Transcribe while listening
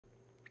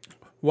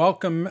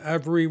Welcome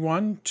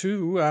everyone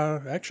to,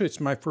 actually it's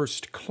my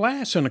first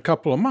class in a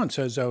couple of months,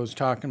 as I was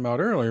talking about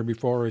earlier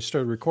before I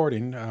started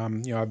recording.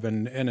 I've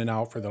been in and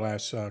out for the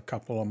last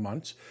couple of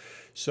months.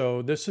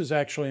 So this is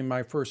actually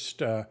my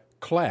first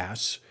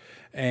class,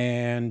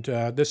 and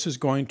this is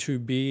going to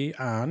be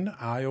on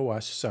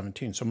iOS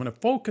 17. So I'm going to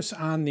focus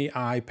on the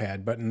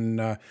iPad, but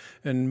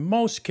in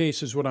most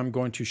cases what I'm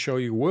going to show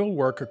you will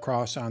work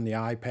across on the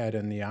iPad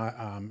and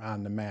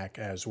on the Mac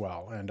as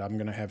well. And I'm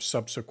going to have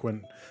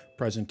subsequent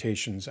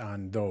presentations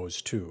on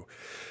those too.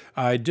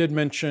 I did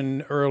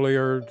mention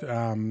earlier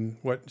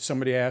what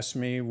somebody asked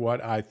me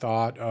what I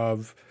thought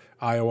of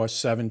iOS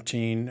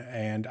 17,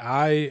 and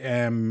I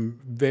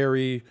am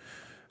very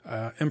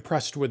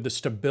impressed with the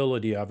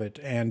stability of it,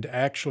 and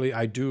actually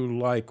I do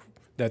like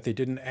that they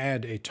didn't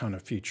add a ton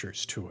of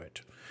features to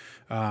it.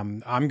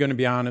 I'm going to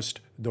be honest,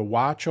 the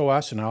Watch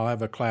OS, and I'll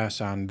have a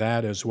class on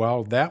that as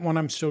well, that one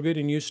I'm still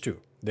getting used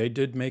to. They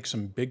did make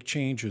some big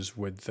changes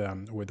with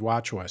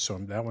WatchOS, so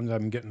that one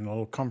I'm getting a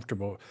little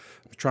comfortable.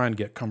 I'm trying to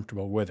get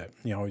comfortable with it.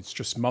 You know, it's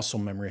just muscle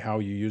memory how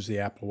you use the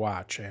Apple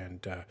Watch,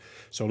 and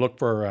so look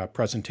for a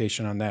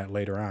presentation on that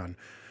later on.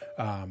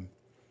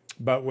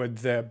 But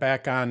with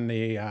back on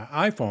the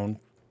iPhone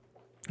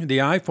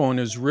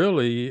is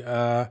really,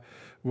 or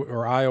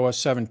iOS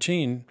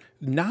 17,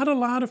 not a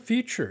lot of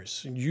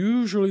features.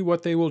 Usually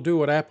what they will do,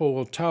 what Apple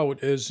will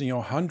tout is,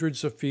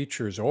 hundreds of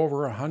features,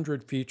 over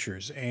 100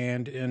 features.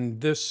 And in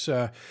this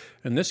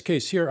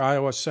case here,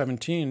 iOS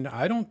 17,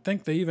 I don't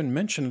think they even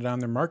mentioned it on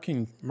their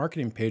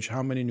marketing page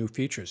how many new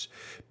features,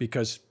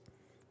 because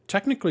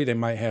technically they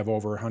might have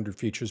over 100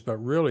 features, but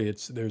really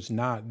there's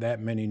not that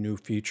many new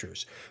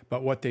features.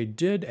 But what they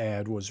did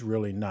add was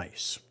really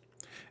nice.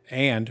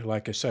 And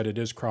like I said, it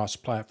is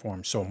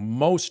cross-platform. So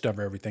most of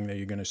everything that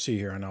you're going to see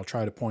here, and I'll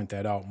try to point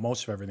that out,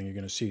 most of everything you're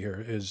going to see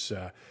here is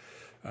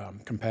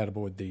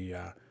compatible with the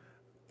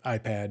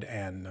iPad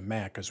and the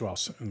Mac as well,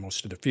 so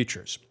most of the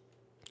features.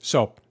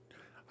 So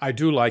I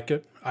do like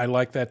it. I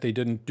like that they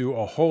didn't do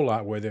a whole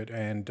lot with it,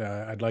 and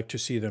I'd like to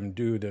see them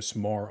do this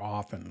more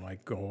often,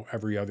 like go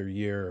every other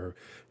year,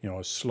 or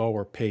a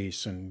slower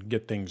pace and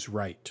get things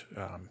right,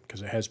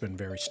 because it has been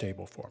very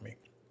stable for me.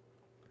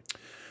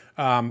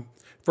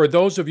 For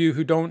those of you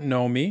who don't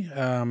know me,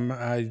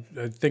 I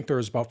think there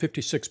was about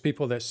 56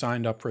 people that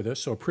signed up for this,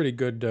 so a pretty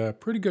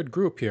good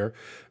group here.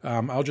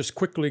 I'll just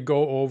quickly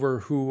go over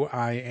who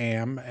I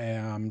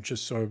am,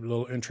 just a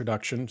little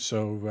introduction.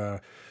 So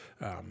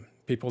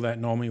people that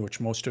know me, which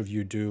most of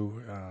you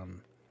do,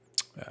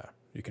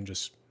 you can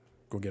just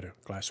go get a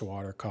glass of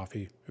water,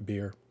 coffee, a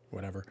beer,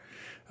 whatever.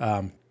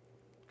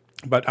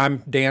 But I'm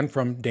Dan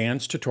from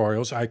Dan's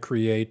Tutorials. I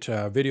create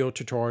video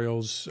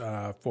tutorials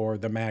for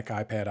the Mac,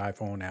 iPad,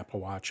 iPhone, Apple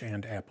Watch,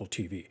 and Apple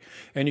TV.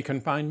 And you can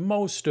find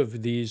most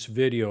of these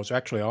videos,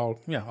 actually all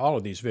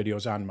of these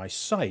videos on my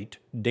site,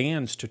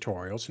 Dan's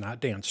Tutorials, not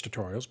Dan's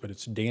Tutorials, but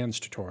it's Dan's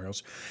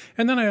Tutorials.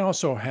 And then I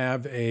also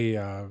have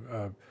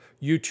a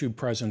YouTube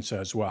presence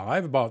as well. I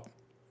have about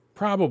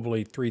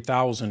probably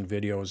 3,000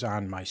 videos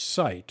on my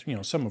site.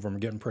 Some of them are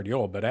getting pretty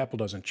old, but Apple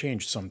doesn't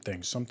change some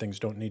things. Some things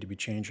don't need to be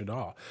changed at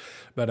all.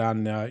 But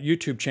on the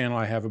YouTube channel,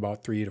 I have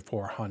about 300 to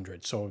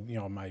 400. So,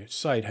 my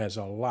site has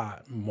a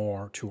lot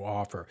more to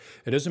offer.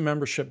 It is a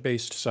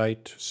membership-based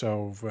site,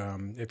 so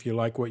if you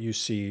like what you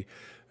see,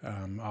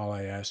 all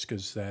I ask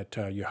is that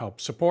you help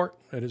support.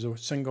 It is a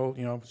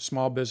single,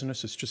 small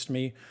business. It's just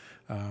me.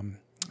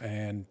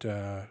 And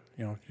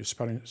you're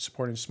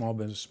supporting small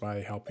business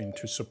by helping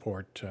to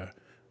support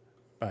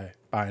by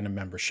buying a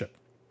membership.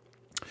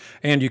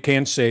 And you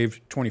can save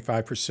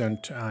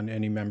 25% on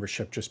any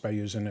membership just by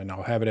using it. And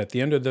I'll have it at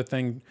the end of the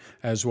thing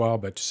as well,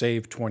 but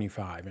save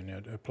 25, and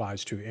it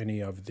applies to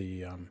any of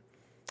the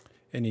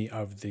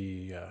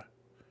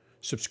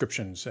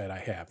subscriptions that I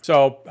have.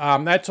 So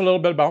that's a little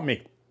bit about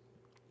me.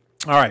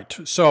 All right,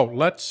 so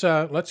let's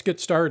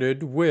get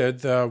started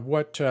with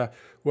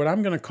what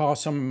I'm going to call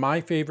some of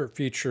my favorite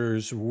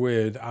features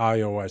with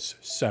iOS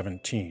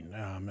 17.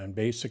 And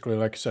basically,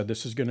 like I said,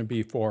 this is going to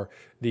be for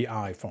the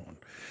iPhone.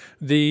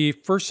 The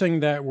first thing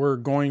that we're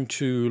going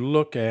to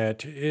look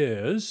at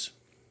is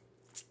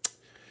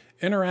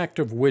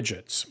interactive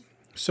widgets.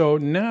 So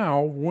now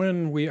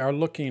when we are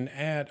looking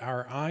at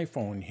our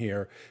iPhone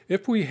here,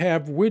 if we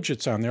have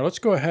widgets on there, let's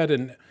go ahead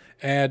and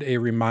add a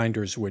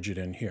reminders widget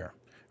in here.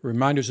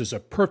 Reminders is a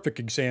perfect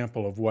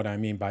example of what I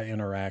mean by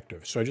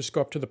interactive. So I just go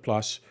up to the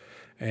plus,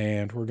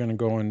 and we're going to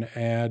go and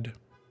add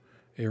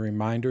a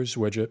reminders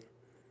widget.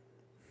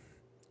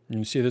 You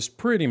can see this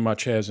pretty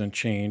much hasn't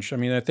changed. I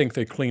mean, I think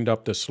they cleaned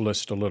up this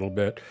list a little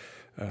bit.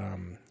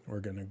 We're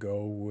going to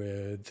go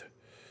with,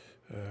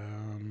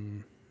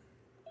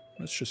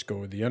 let's just go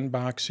with the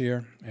inbox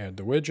here, add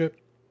the widget.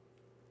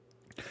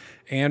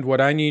 And what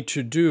I need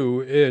to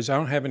do is, I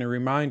don't have any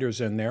reminders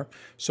in there,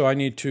 so I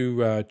need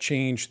to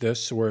change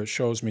this where it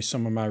shows me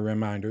some of my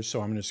reminders.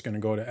 So I'm just going to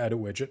go to Edit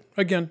Widget.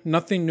 Again,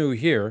 nothing new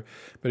here,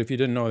 but if you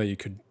didn't know that you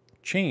could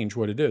change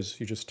what it is,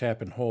 you just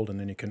tap and hold, and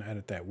then you can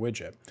edit that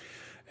widget.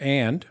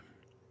 And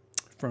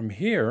from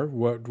here,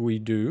 what we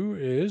do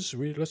is,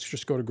 let's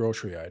just go to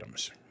grocery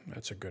items.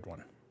 That's a good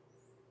one.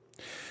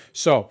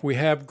 So we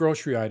have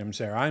grocery items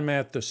there. I'm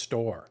at the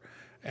store,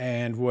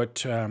 and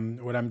what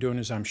I'm doing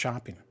is I'm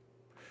shopping.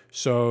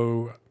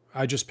 So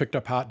I just picked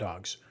up hot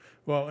dogs.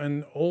 Well,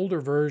 in older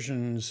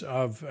versions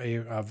of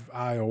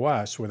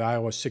iOS, with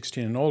iOS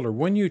 16 and older,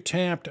 when you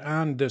tapped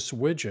on this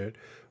widget,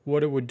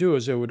 what it would do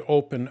is it would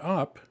open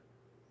up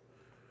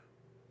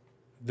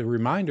the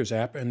Reminders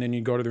app, and then you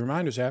go to the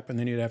Reminders app, and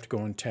then you'd have to go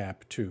and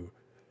tap to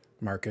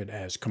mark it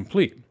as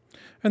complete.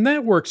 And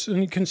that works,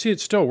 and you can see it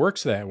still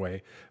works that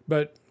way.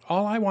 But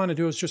all I want to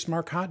do is just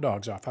mark hot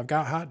dogs off. I've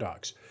got hot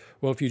dogs.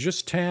 Well, if you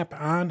just tap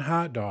on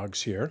hot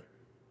dogs here,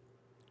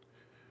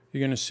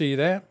 you're going to see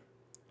that.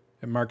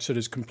 It marks it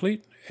as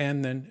complete,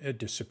 and then it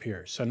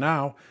disappears. So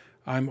now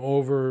I'm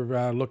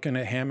over looking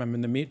at ham. I'm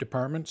in the meat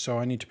department, so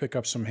I need to pick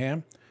up some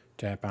ham.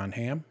 Tap on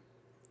ham,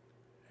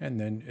 and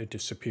then it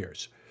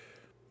disappears.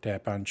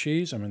 Tap on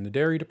cheese. I'm in the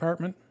dairy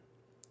department.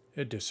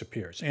 It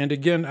disappears. And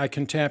again, I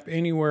can tap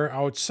anywhere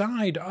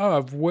outside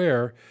of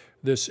where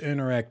this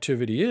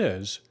interactivity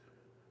is,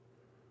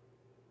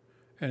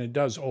 and it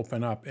does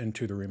open up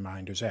into the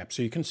Reminders app.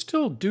 So you can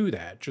still do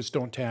that, just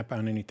don't tap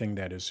on anything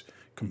that is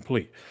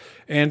complete.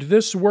 And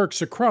this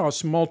works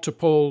across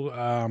multiple,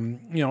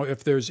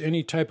 if there's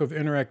any type of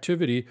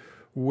interactivity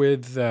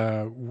with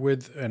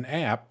an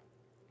app,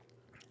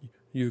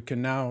 you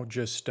can now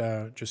just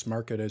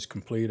mark it as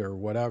complete or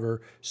whatever,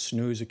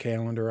 snooze a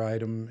calendar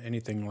item,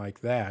 anything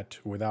like that,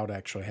 without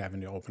actually having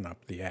to open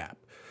up the app.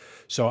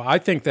 So I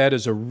think that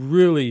is a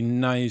really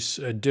nice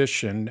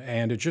addition,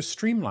 and it just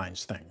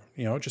streamlines things.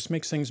 It just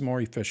makes things more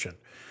efficient.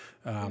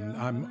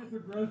 I'm at the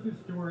grocery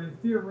store,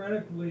 and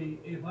theoretically,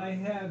 if I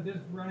had this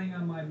running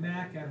on my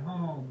Mac at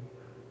home,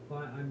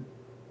 but I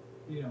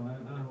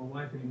don't have a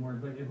wife anymore,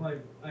 but if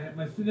I had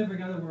my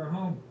significant other were at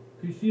home,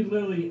 could she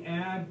literally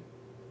add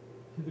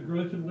to the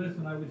grocery list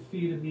and I would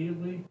see it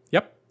immediately?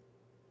 Yep,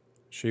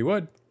 she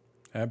would.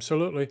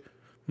 Absolutely.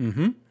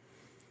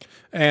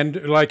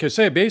 And like I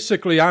say,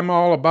 basically, I'm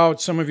all about,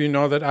 some of you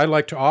know that I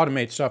like to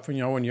automate stuff,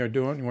 when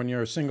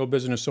you're a single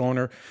business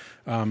owner,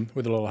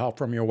 with a little help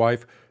from your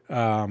wife.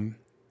 You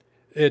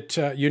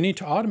need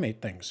to automate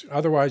things.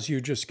 Otherwise,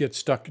 you just get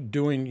stuck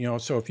doing,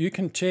 so if you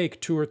can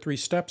take 2 or 3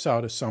 steps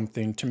out of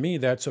something, to me,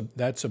 that's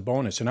a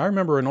bonus. And I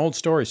remember an old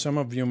story. Some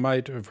of you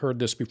might have heard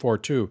this before,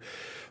 too.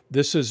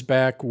 This is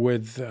back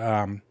with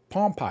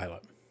Palm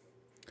Pilot.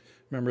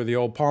 Remember the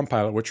old Palm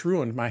Pilot, which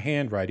ruined my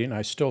handwriting.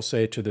 I still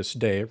say to this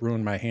day, it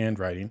ruined my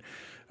handwriting.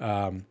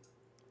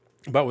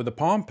 But with the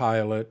Palm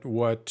Pilot,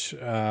 what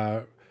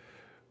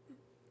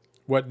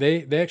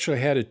they actually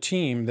had a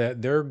team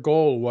that their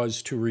goal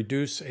was to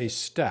reduce a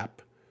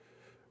step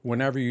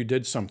whenever you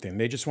did something.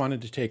 They just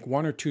wanted to take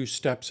 1 or 2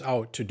 steps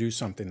out to do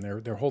something.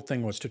 Their whole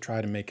thing was to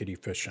try to make it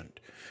efficient.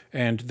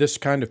 And this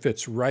kind of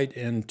fits right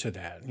into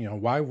that.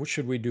 Why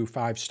should we do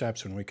 5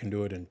 steps when we can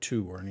do it in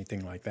 2 or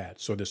anything like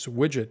that? So this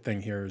widget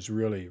thing here is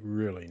really,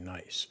 really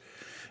nice.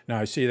 Now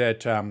I see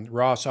that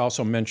Ross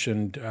also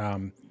mentioned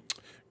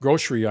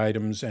grocery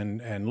items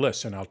and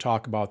lists, and I'll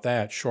talk about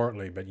that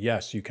shortly. But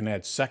yes, you can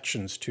add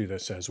sections to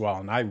this as well,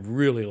 and I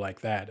really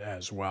like that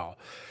as well.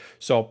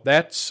 So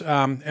that's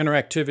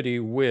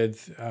interactivity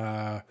with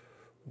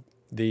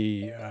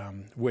the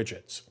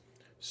widgets.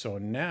 So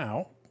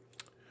now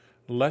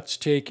let's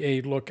take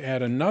a look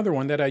at another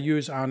one that I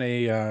use on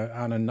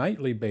a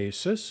nightly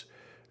basis.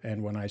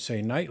 And when I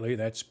say nightly,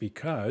 that's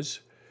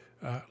because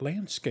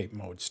landscape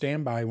mode.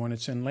 Stand by when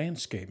it's in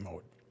landscape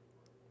mode.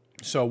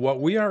 So what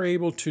we are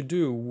able to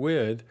do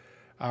with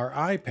our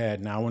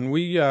iPad now, when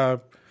we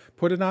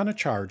put it on a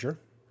charger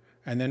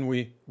and then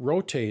we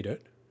rotate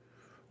it,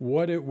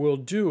 what it will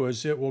do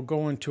is it will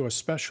go into a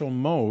special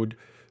mode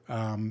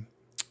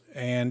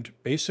and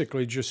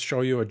basically just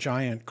show you a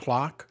giant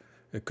clock.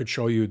 It could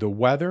show you the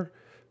weather.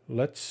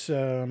 Let's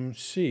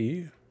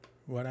see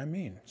what I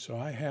mean. So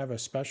I have a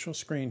special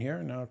screen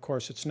here. Now, of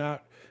course, it's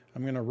not,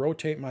 I'm going to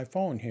rotate my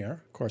phone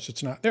here. Of course,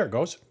 it's not, there it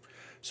goes.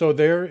 So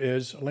there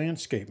is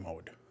landscape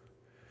mode.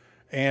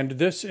 And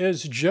this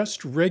is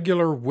just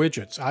regular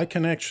widgets. I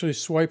can actually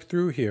swipe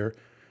through here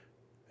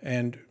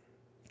and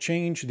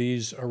change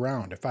these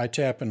around. If I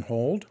tap and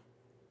hold,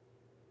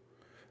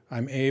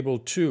 I'm able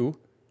to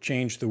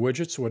change the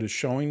widgets, what is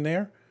showing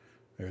there.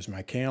 There's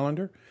my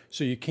calendar.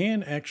 So you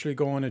can actually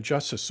go and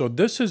adjust this. So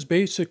this is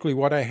basically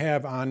what I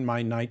have on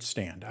my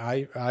nightstand.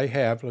 I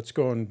have, let's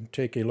go and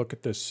take a look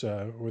at this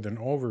with an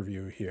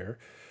overview here.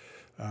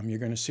 You're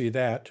going to see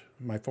that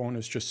my phone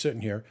is just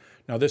sitting here.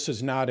 Now this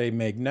is not a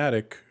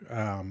magnetic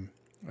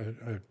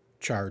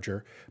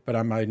charger, but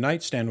on my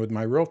nightstand with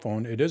my real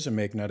phone, it is a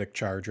magnetic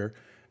charger,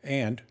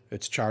 and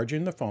it's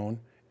charging the phone,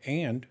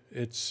 and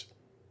it's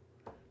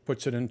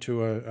puts it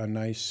into a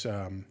nice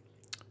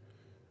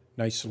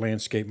nice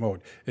landscape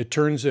mode. It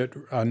turns it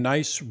a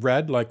nice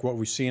red, like what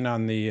we've seen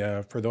on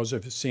the, for those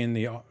of you seen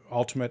the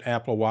Ultimate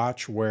Apple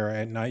Watch, where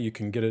at night you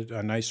can get it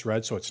a nice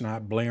red so it's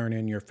not blaring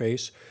in your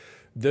face.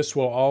 This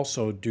will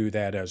also do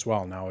that as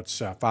well. Now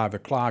it's 5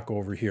 o'clock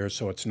over here,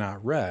 so it's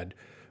not red,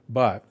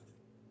 but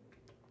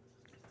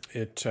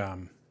it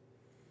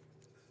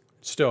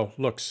still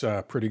looks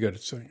pretty good.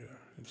 Let's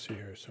see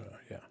here, so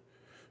yeah.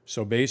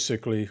 So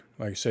basically,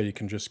 like I said, you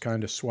can just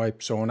kind of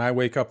swipe. So when I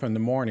wake up in the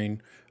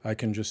morning, I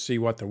can just see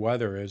what the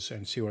weather is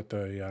and see what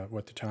the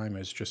time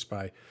is just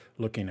by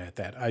looking at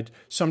that.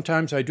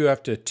 Sometimes I do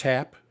have to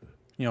tap.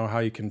 You know how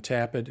you can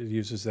tap it. It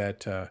uses that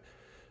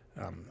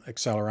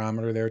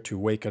accelerometer there to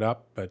wake it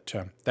up. But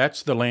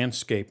that's the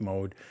landscape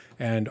mode,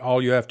 and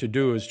all you have to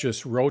do is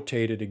just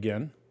rotate it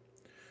again.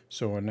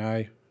 So when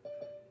I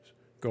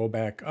go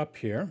back up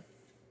here,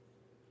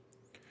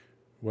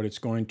 what it's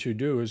going to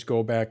do is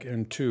go back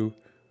into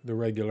the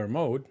regular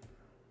mode,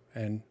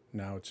 and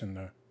now it's in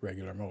the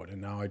regular mode.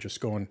 And now I just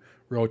go and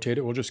rotate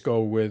it. We'll just go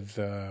with,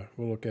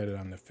 we'll look at it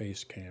on the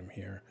face cam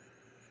here.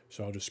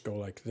 So I'll just go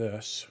like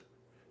this,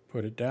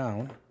 put it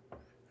down,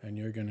 and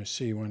you're going to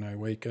see when I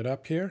wake it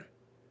up here,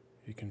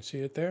 you can see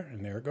it there,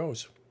 and there it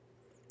goes.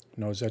 It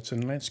knows that's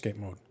in landscape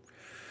mode.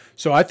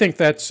 So I think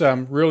that's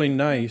really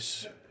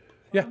nice.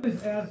 Yeah. I'm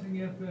just asking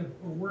if it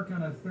will work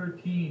on a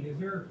 13.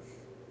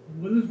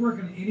 Will this work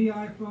on any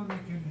iPhone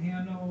that can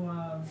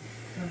handle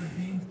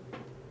 17?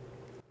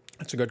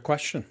 That's a good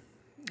question.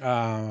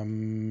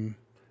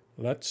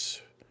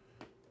 Let's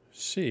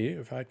see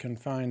if I can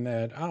find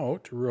that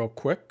out real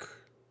quick.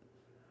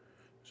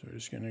 So we're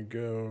just going to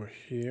go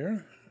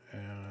here,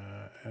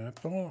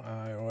 Apple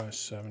iOS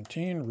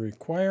 17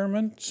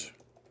 requirements.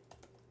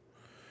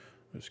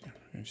 You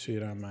can see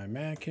it on my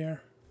Mac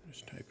here.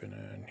 Just typing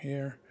it in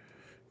here.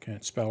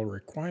 Can't spell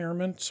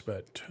requirements,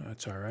 but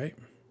that's all right.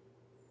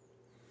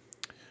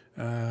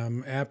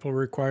 Apple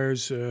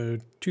requires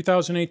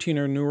 2018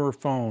 or newer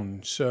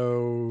phone,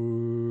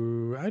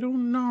 so I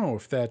don't know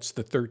if that's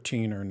the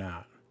 13 or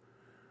not.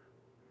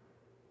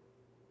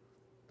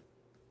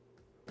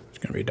 It's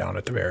going to be down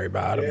at the very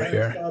bottom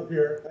here. Stop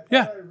here. I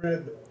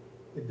read that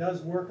it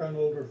does work on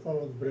older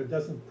phones, but it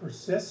doesn't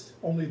persist.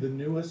 Only the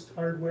newest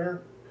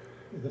hardware,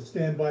 the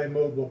standby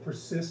mode, will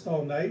persist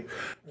all night.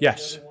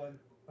 Yes,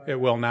 it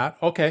will not.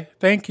 Okay,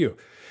 thank you.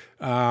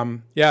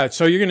 Yeah,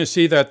 so you're going to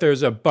see that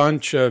there's a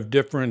bunch of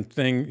different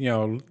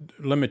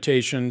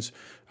limitations.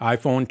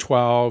 iPhone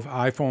 12,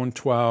 iPhone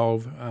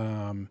 12,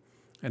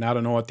 and I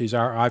don't know what these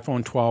are.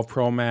 iPhone 12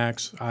 Pro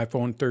Max,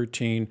 iPhone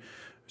 13.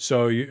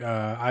 So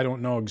I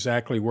don't know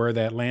exactly where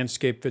that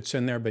landscape fits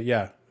in there, but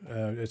yeah,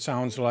 it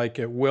sounds like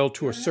it will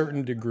to a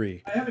certain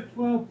degree. I have a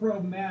 12 Pro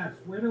Max.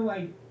 Where do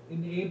I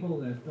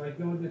enable this? Do I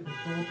go to the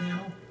control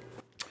panel?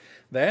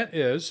 That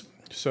is,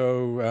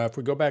 so if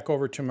we go back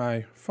over to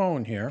my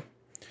phone here,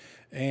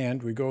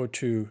 and we go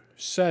to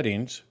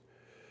settings,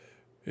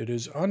 it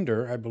is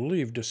under, I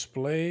believe,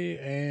 display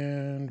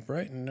and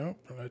brighten. Nope,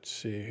 let's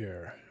see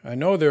here. I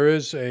know there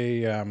is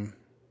a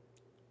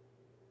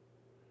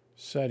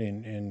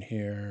setting in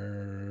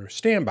here,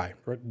 standby,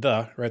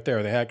 right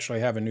there. They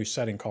actually have a new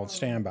setting called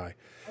standby.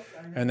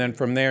 Okay. And then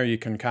from there you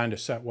can kind of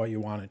set what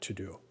you want it to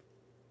do.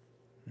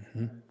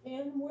 And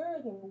where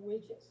are the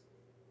widgets?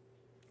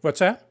 What's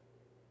that?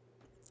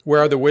 Where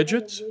are the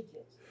widgets?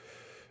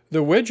 The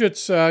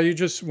widgets, you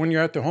just, when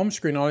you're at the home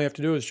screen, all you have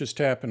to do is just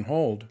tap and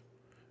hold.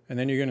 And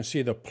then you're going to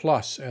see the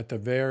plus at the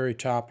very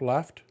top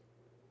left.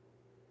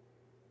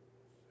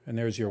 And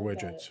there's your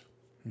widgets.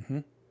 Mm-hmm.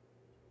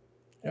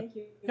 Thank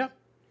you. Yep.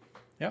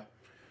 Yep.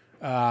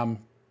 All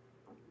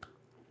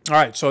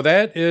right, so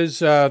that is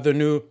the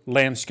new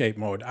landscape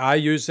mode. I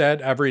use that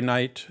every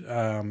night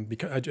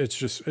because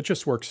it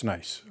just works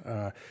nice.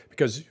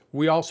 Because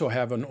we also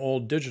have an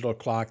old digital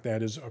clock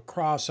that is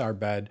across our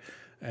bed.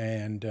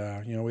 And,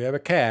 we have a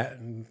cat,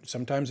 and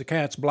sometimes the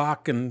cat's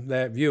blocking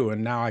that view.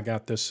 And now I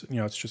got this,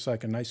 it's just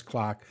like a nice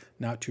clock,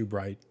 not too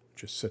bright,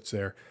 just sits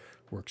there,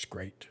 works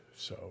great.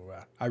 So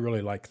I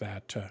really like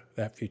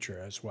that feature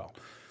as well.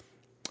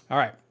 All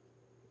right.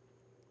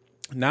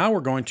 Now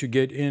we're going to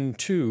get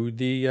into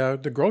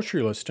the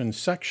grocery list and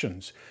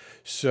sections.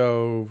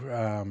 So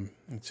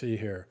let's see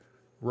here.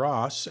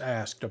 Ross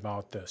asked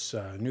about this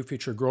new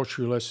feature,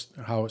 grocery list,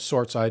 how it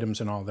sorts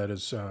items and all that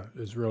is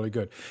really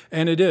good,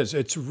 and it is.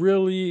 It's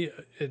really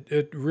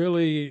it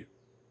really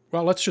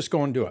well. Let's just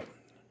go and do it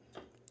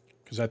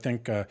because I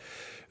think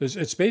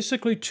it's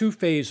basically two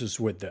phases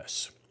with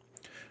this.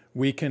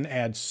 We can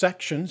add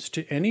sections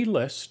to any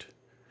list,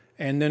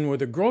 and then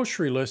with a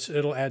grocery list,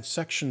 it'll add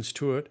sections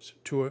to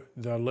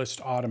the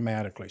list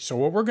automatically. So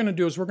what we're going to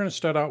do is we're going to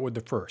start out with the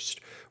first.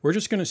 We're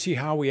just going to see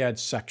how we add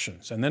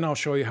sections, and then I'll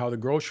show you how the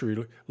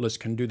grocery list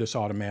can do this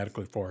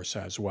automatically for us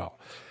as well.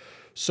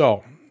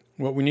 So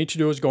what we need to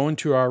do is go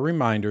into our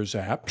Reminders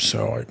app.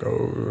 So I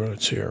go,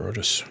 let's see here, we'll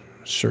just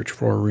search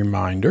for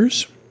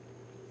Reminders.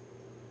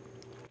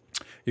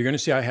 You're going to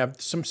see I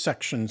have some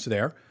sections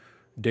there: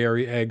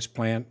 dairy, eggs,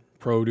 plant,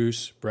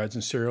 produce, breads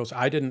and cereals.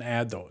 I didn't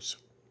add those.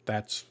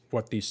 That's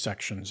what these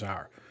sections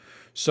are.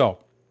 So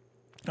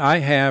I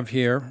have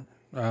here,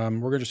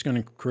 we're just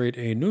going to create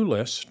a new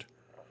list.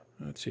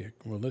 Let's see,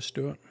 will this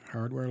do it?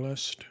 Hardware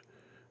list.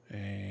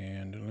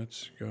 And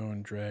let's go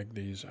and drag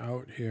these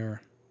out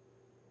here.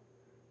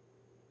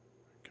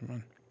 Come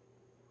on.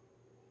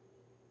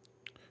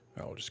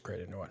 I'll just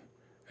create a new one.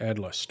 Add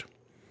list.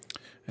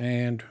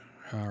 And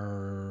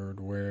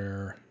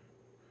hardware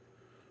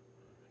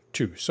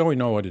 2. So we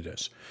know what it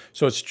is.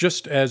 So it's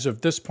just, as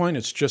of this point,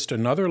 it's just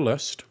another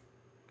list.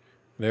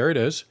 There it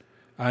is.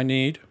 I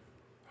need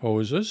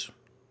hoses.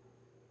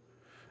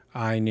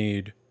 I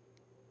need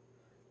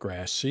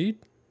grass seed.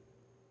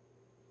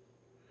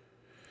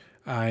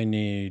 I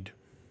need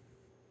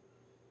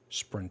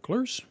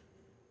sprinklers.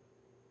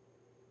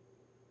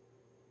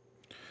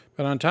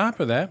 But on top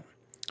of that,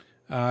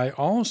 I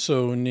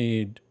also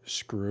need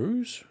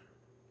screws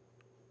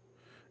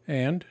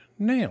and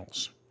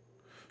nails.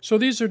 So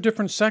these are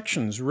different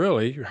sections,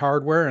 really,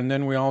 hardware, and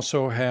then we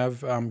also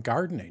have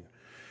gardening.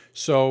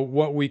 So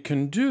what we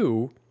can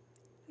do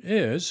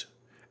is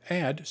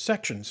add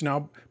sections.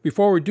 Now,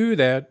 before we do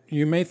that,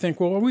 you may think,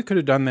 well, we could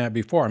have done that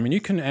before. I mean,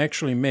 you can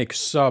actually make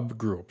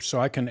subgroups. So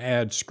I can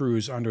add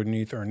screws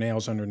underneath or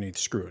nails underneath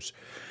screws.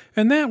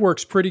 And that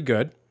works pretty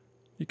good.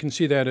 You can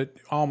see that it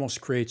almost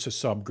creates a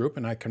subgroup,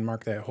 and I can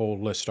mark that whole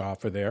list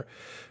off of there.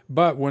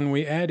 But when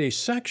we add a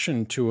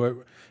section to it,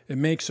 it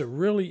makes it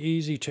really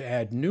easy to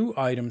add new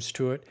items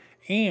to it,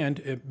 and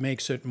it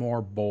makes it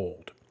more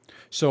bold.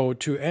 So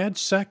to add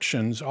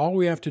sections, all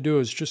we have to do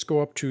is just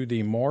go up to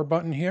the More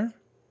button here.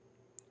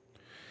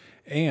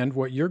 And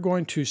what you're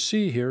going to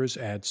see here is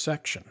Add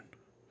Section.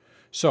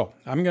 So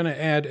I'm going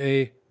to add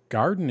a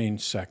gardening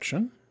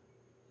section.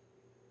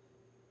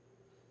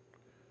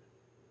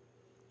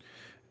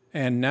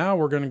 And now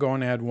we're going to go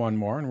and add one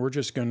more, and we're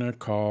just going to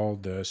call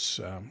this,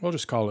 we'll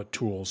just call it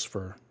Tools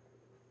for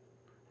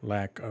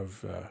lack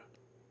of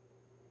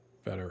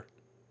better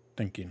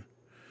thinking.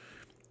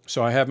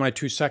 So I have my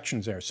 2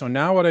 sections there. So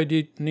now what I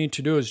need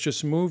to do is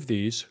just move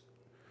these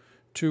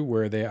to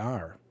where they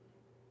are.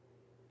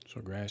 So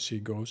grass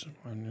seed goes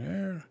on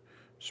there,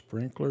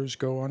 sprinklers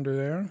go under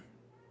there,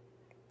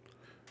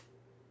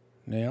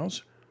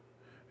 nails,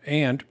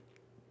 and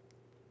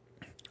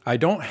I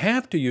don't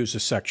have to use a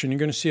section. You're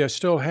going to see I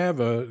still have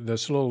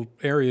this little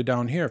area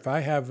down here. If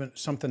I have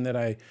something that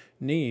I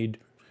need,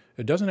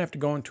 it doesn't have to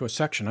go into a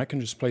section. I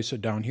can just place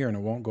it down here and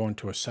it won't go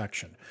into a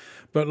section.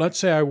 But let's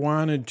say I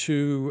wanted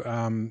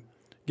to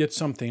get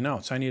something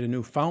else. I need a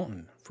new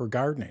fountain for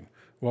gardening.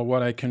 Well,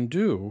 what I can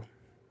do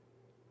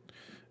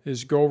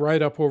is go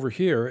right up over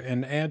here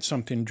and add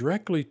something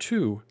directly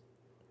to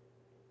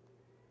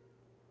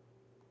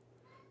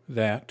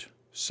that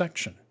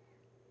section.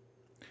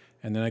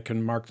 And then I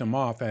can mark them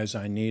off as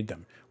I need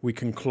them. We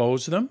can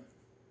close them.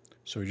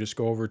 So we just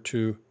go over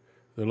to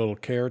the little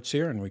carrots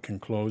here and we can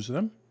close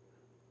them.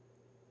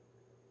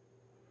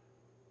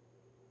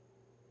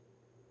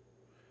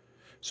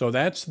 So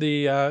that's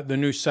the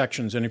new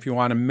sections. And if you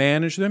want to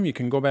manage them, you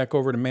can go back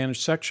over to Manage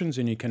Sections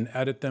and you can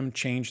edit them,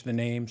 change the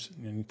names,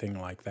 anything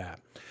like that.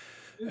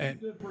 This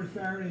is good for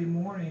Saturday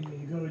morning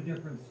when you go to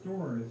different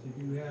stores.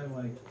 If you have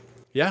like...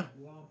 Yeah.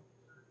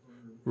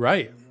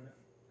 Right.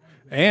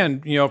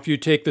 And, you know, if you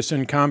take this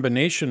in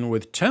combination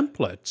with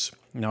templates,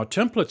 now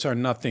templates are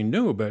nothing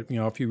new, but, you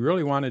know, if you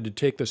really wanted to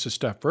take this a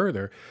step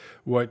further,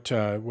 what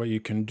you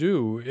can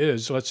do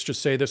is, let's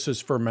just say this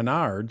is for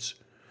Menards.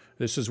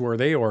 This is where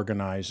they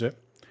organize it.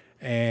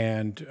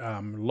 And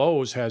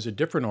Lowe's has a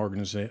different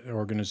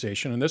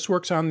organization. And this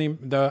works on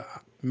the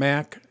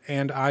Mac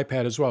and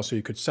iPad as well. So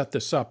you could set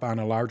this up on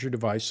a larger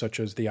device, such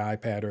as the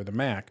iPad or the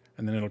Mac,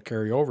 and then it'll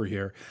carry over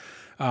here.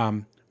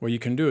 What you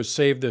can do is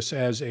save this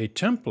as a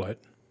template.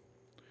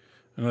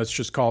 And let's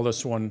just call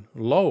this one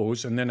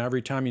Lowe's, and then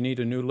every time you need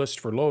a new list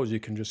for Lowe's, you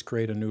can just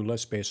create a new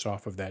list based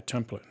off of that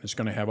template. It's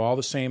going to have all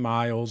the same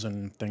aisles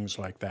and things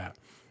like that.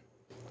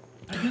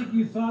 I think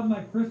you solved my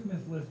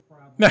Christmas list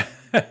problem.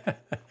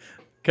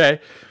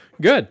 Okay,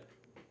 good.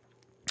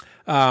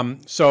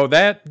 So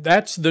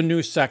that's the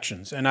new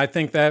sections, and I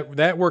think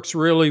that works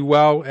really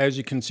well. As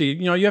you can see,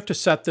 you know, you have to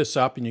set this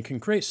up, and you can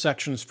create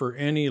sections for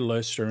any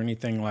list or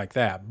anything like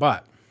that.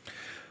 But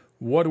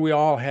what do we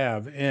all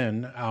have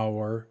in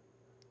our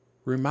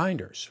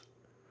reminders?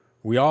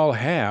 We all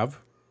have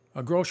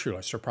a grocery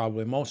list, or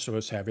probably most of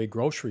us have a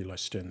grocery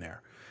list in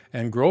there.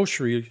 And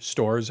grocery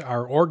stores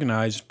are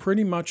organized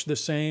pretty much the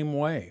same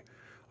way.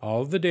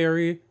 All of the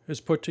dairy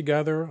is put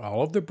together,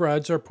 all of the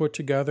breads are put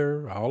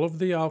together, all of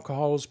the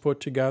alcohol is put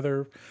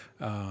together.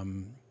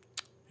 You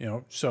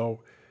know,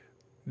 so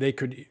they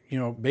could, you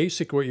know,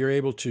 basically what you're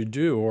able to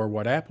do, or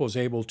what Apple is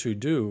able to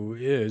do,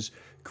 is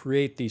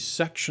create these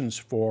sections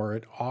for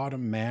it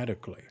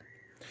automatically.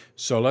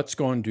 So let's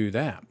go and do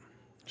that.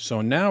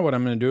 So now what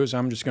I'm going to do is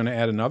I'm just going to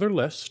add another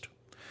list,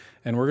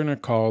 and we're going to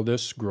call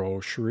this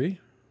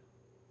grocery.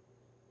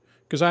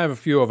 Because I have a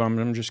few of them,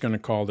 I'm just going to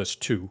call this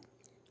 2,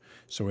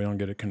 so we don't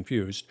get it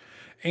confused.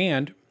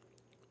 And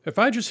if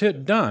I just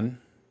hit done,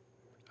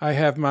 I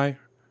have my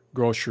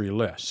grocery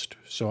list.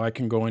 So I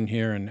can go in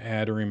here and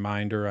add a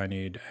reminder. I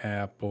need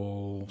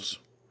apples.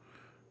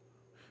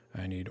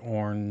 I need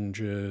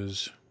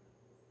oranges.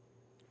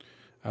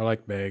 I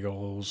like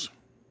bagels.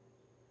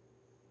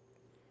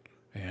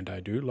 And I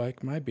do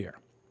like my beer.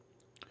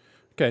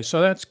 Okay, so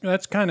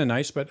that's kind of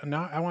nice, but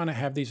now I want to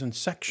have these in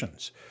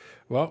sections.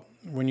 Well,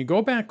 when you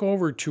go back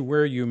over to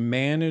where you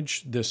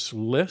manage this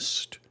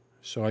list,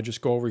 so I just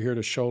go over here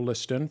to Show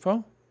List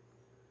Info,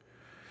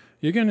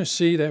 you're going to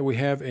see that we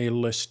have a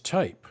list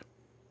type.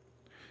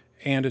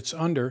 and it's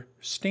under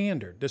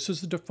standard. This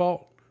is the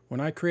default. When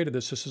I created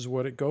this, this is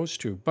what it goes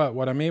to. But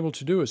what I'm able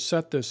to do is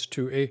set this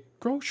to a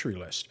grocery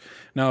list.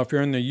 Now, if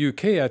you're in the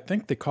UK, I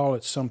think they call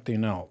it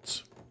something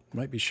else. It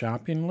might be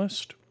shopping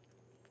list.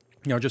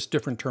 You know, just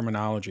different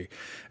terminology.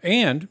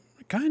 And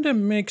it kind of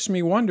makes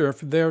me wonder if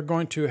they're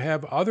going to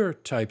have other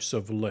types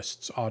of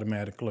lists,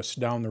 automatic lists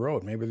down the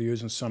road. Maybe they're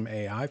using some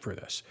AI for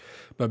this.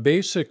 But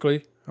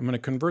basically, I'm going to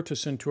convert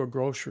this into a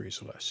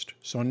groceries list.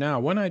 So now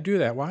when I do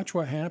that, watch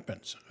what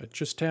happens. I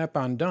just tap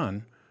on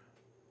done,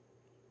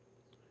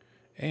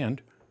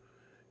 and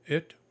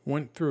it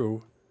went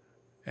through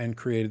and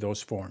created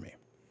those for me.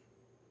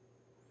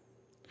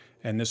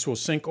 And this will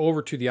sync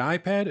over to the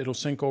iPad. It'll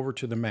sync over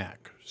to the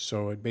Mac.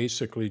 So it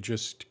basically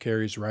just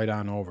carries right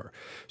on over.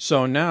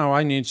 So now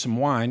I need some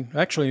wine.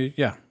 Actually,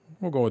 yeah,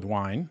 we'll go with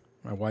wine.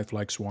 My wife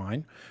likes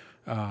wine.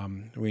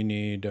 We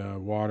need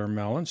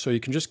watermelon. So you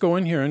can just go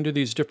in here into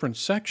these different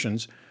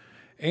sections.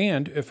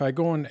 And if I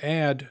go and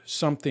add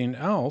something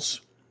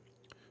else,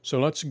 so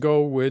let's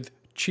go with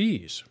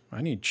cheese.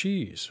 I need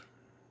cheese.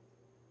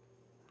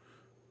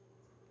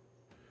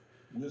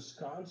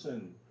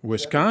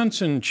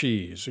 Wisconsin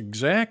cheese,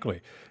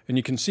 exactly. And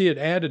you can see it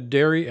added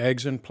dairy,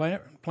 eggs, and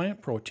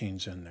plant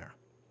proteins in there.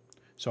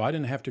 So I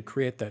didn't have to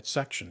create that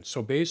section.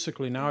 So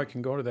basically now I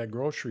can go to that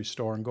grocery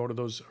store and go to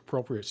those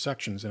appropriate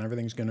sections, and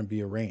everything's going to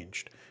be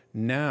arranged.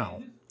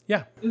 Now,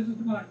 yeah. This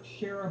is not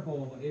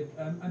shareable. If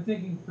I'm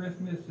thinking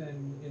Christmas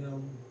and, you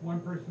know, one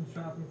person's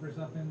shopping for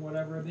something,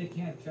 whatever, they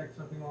can't check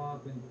something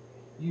off and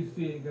you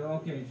see it and go,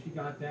 okay, she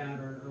got that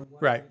or whatever.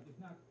 Right.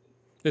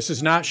 This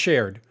is not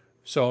shared.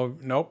 So,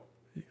 nope,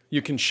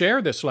 you can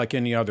share this like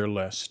any other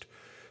list,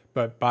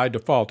 but by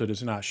default it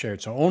is not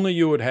shared. So only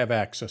you would have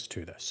access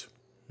to this.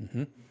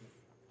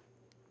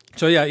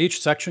 So yeah,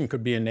 each section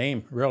could be a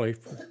name, really,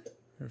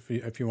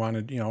 if you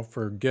wanted, you know,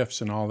 for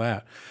gifts and all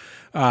that.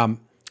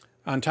 On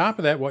top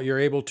of that, what you're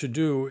able to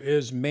do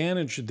is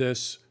manage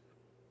this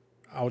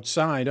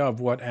outside of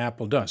what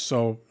Apple does.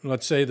 So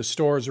let's say the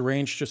store is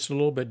arranged just a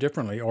little bit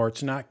differently, or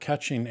it's not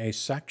catching a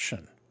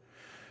section.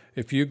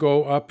 If you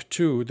go up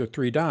to the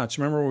three dots,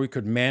 remember we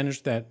could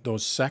manage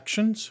those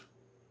sections?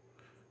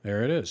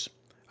 There it is.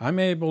 I'm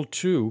able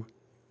to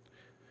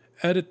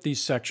edit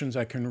these sections.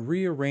 I can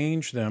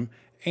rearrange them,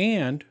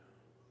 and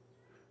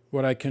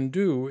what I can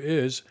do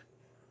is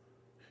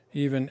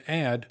even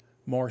add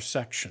more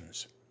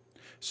sections.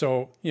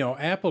 So, you know,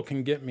 Apple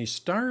can get me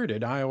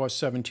started, iOS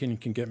 17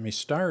 can get me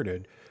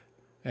started,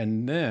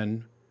 and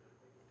then,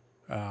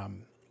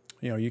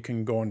 you know, you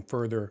can go and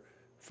further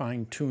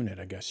fine-tune it,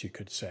 I guess you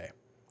could say.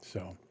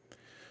 So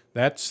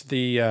that's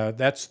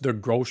the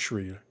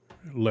grocery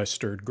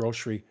list or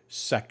grocery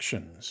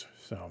sections.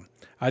 So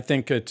I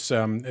think it's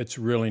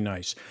really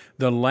nice.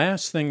 The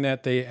last thing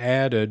that they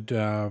added,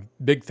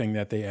 big thing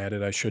that they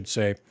added, I should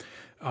say,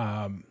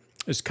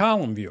 is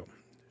column view.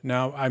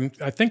 Now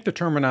I think the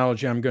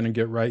terminology I'm going to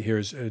get right here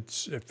is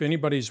if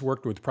anybody's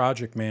worked with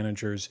project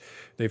managers,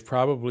 they've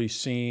probably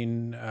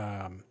seen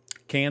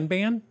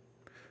Kanban,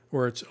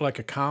 where it's like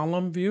a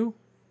column view.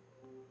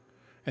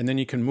 And then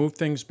you can move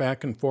things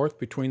back and forth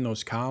between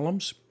those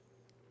columns.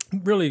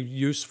 Really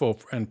useful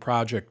in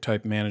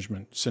project-type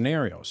management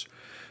scenarios.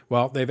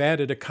 Well, they've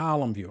added a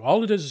column view.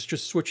 All it is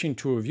just switching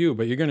to a view,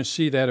 but you're going to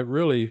see that it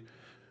really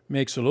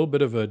makes a little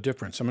bit of a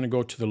difference. I'm going to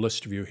go to the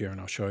list view here, and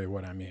I'll show you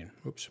what I mean.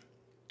 Oops.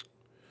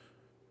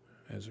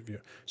 As a view.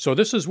 So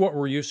this is what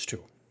we're used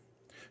to.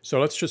 So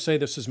let's just say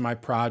this is my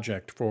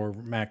project for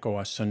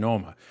macOS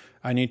Sonoma.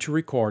 I need to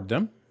record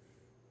them.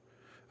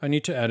 I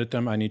need to edit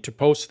them. I need to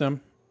post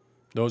them.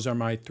 Those are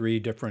my three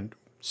different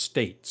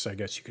states, I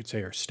guess you could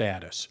say, or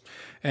status.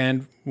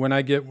 And when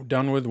I get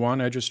done with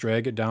one, I just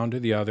drag it down to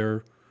the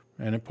other,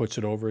 and it puts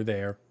it over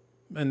there.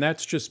 And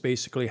that's just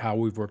basically how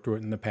we've worked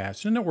with it in the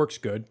past, and it works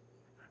good.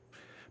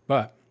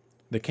 But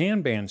the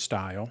Kanban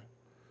style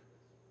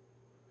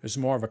is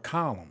more of a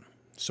column.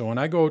 So when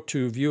I go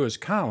to view as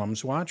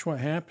columns, watch what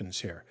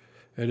happens here.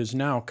 It is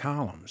now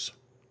columns.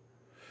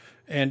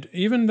 And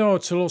even though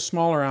it's a little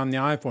smaller on the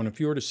iPhone, if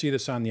you were to see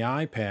this on the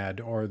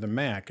iPad or the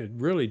Mac, it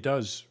really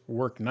does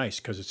work nice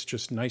because it's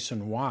just nice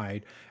and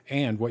wide.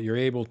 And what you're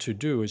able to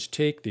do is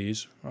take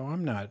these. Oh,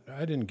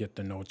 I didn't get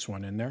the notes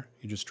one in there.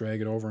 You just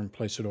drag it over and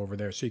place it over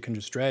there. So you can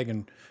just drag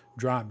and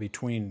drop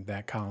between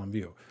that column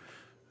view.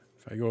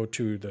 If I go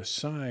to the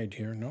side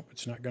here, nope,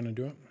 it's not going to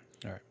do it.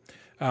 All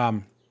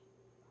right.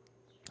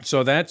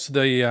 So that's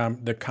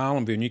the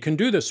column view. And you can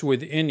do this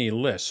with any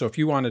list. So if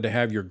you wanted to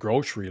have your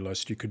grocery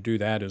list, you could do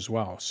that as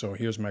well. So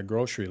here's my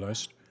grocery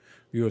list,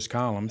 view as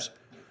columns.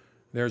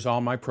 There's all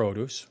my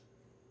produce.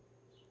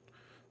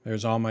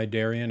 There's all my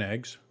dairy and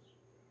eggs.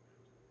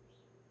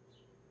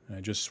 And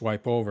I just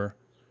swipe over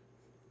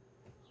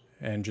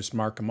and just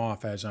mark them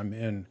off as I'm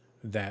in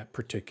that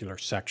particular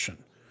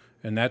section.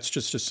 And that's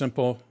just a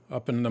simple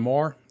up in the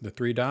more, the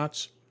three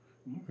dots,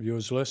 view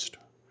as list,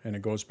 and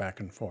it goes back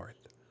and forth.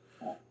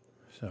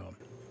 So.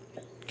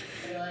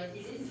 I realized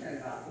you didn't turn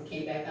it off and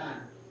came back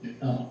on.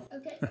 Oh.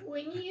 Okay,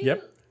 when you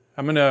Yep.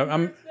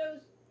 mark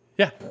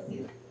yeah.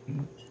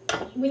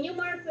 when you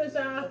mark those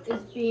off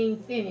as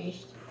being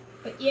finished,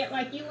 But yet,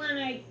 like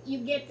you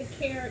get the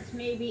carrots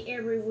maybe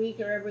every week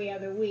or every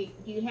other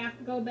week. Do you have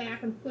to go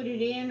back and put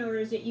it in, or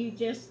is it you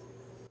just?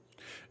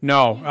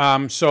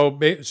 No, so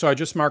I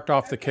just marked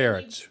off the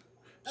carrots.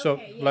 So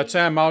Okay, yeah, let's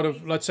say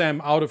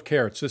I'm out of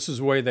carrots. This is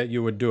the way that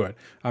you would do it.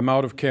 I'm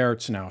out of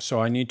carrots now, so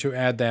I need to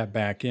add that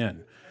back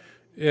in.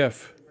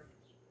 If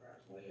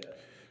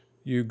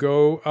you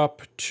go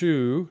up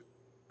to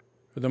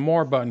the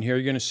More button here,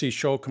 you're going to see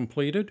Show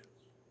Completed.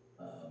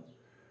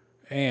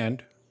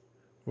 And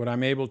what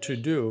I'm able to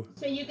do...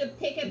 So you could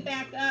pick it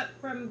back up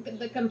from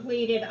the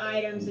completed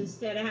items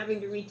instead of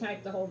having to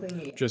retype the whole thing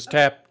again. Just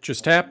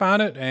tap on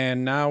it,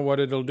 and now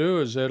what it'll do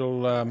is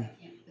it'll...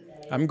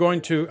 I'm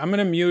going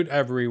to mute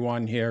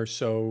everyone here,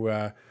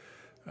 so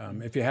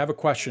if you have a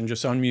question,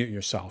 just unmute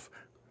yourself.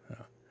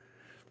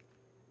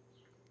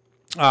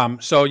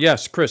 So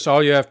yes, Chris,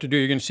 all you have to do,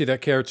 you're going to see that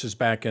carrots is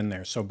back in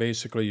there. So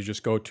basically, you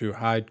just go to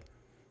Hide,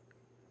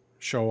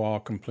 Show All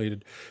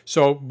Completed.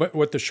 So, but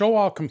with the Show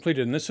All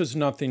Completed, and this is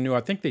nothing new, I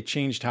think they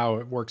changed how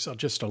it works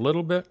just a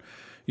little bit.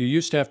 You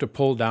used to have to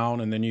pull down,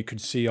 and then you could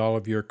see all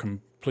of your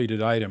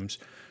completed items.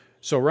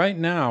 So right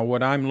now,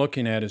 what I'm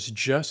looking at is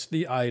just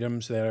the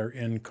items that are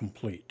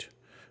incomplete.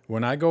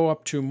 When I go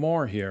up to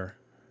More here,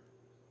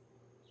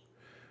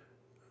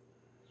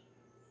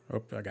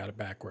 oh, I got it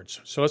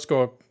backwards. So let's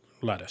go up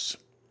lettuce.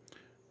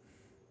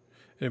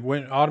 It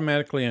went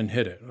automatically and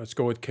hit it. Let's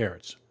go with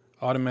carrots.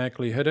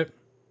 Automatically hit it.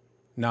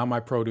 Now my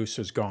produce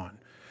is gone.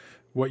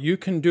 What you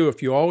can do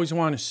if you always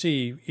want to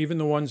see even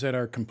the ones that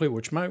are complete,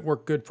 which might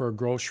work good for a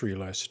grocery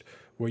list,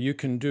 what you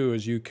can do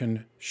is you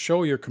can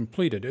show your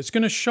completed. It's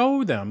going to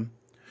show them,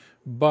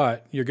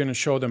 but you're going to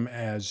show them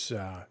as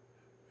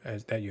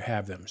that you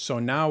have them. So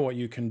now what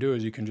you can do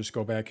is you can just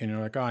go back and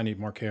you're like, oh, I need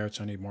more carrots,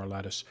 I need more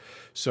lettuce.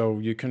 So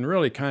you can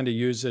really kind of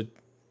use it,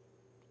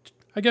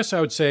 I guess I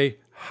would say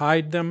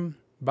hide them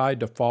by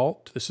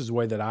default. This is the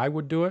way that I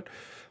would do it.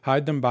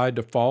 Hide them by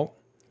default,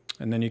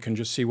 and then you can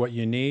just see what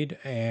you need.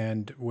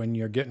 And when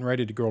you're getting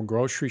ready to go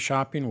grocery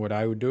shopping, what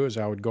I would do is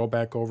I would go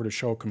back over to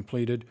Show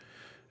Completed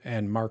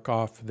and mark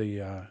off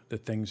the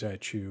things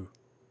that you,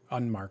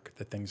 unmark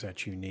the things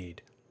that you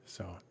need.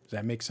 So does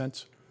that make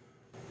sense?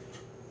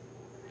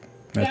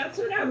 That's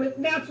what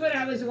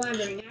I was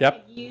wondering. Yep.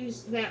 I had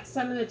used that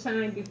some of the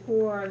time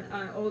before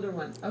on older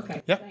ones.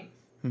 Okay. Yep. Thanks.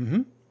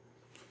 Mm-hmm.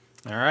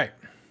 All right.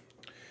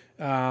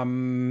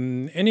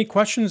 Any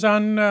questions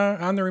on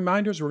the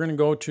reminders? We're going to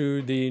go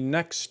to the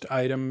next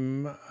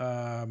item.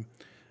 Let's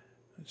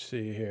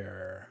see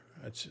here.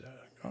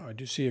 Oh, I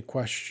do see a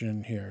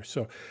question here.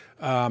 So,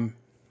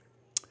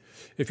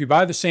 if you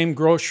buy the same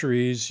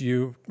groceries,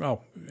 you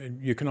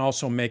can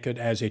also make it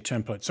as a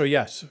template. So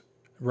yes,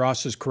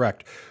 Ross is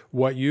correct.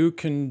 What you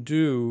can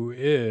do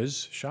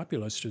is,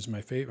 ShoppyList is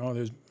my favorite. Oh,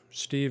 there's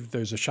Steve,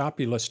 there's a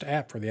ShoppyList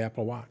app for the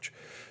Apple Watch.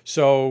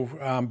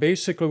 So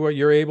basically what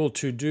you're able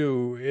to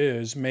do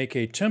is make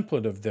a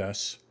template of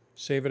this,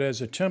 save it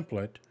as a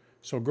template,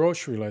 so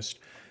grocery list,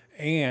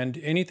 and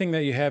anything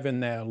that you have in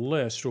that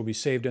list will be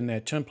saved in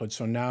that template.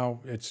 So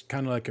now it's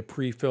kind of like a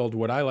pre-filled,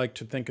 what I like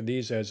to think of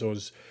these as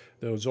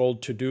those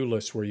old to-do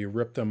lists where you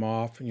rip them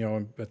off,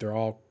 but they're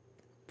all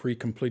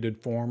pre-completed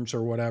forms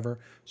or whatever.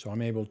 So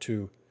I'm able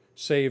to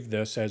save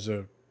this as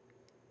a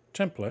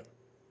template.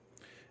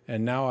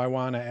 And now I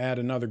want to add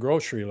another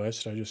grocery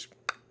list. I just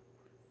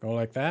go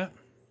like that.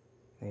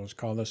 We'll just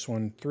call this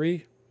one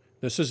 3.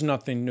 This is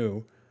nothing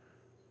new.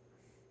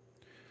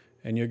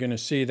 And you're going to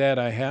see that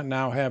I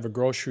now have a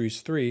groceries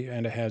 3,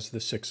 and it has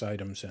the 6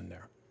 items in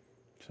there.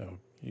 So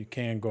you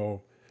can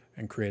go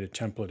and create a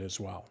template as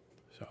well.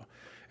 So,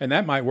 and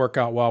that might work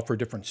out well for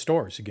different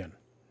stores again.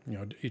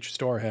 Each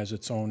store has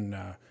its own,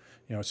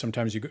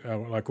 sometimes you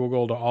like we'll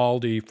go to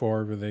Aldi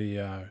for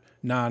the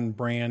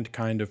non-brand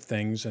kind of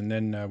things, and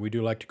then we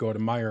do like to go to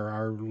Meijer,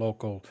 our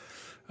local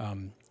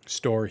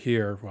store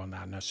here. Well,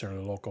 not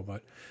necessarily local,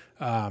 but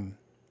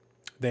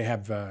they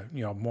have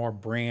more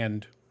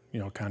brand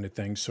kind of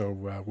things. So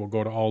we'll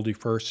go to Aldi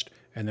first,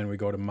 and then we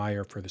go to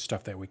Meijer for the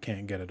stuff that we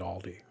can't get at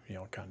Aldi,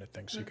 kind of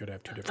thing. So you could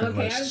have 2 different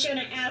lists. Okay, I was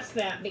going to ask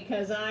that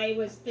because I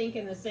was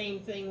thinking the same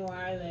thing where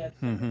I live.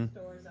 Some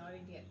stores I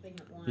would get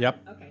things at once.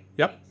 Yep. Okay.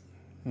 Yep.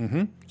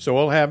 Thanks. So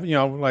we'll have,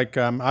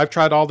 I've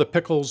tried all the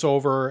pickles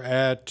over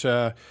at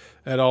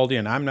Aldi,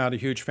 and I'm not a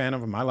huge fan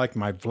of them. I like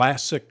my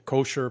Vlasic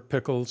kosher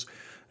pickles.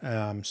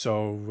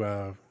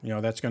 So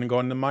that's going to go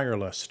on the Meijer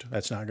list.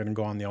 That's not going to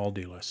go on the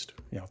Aldi list.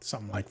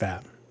 Something like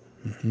that.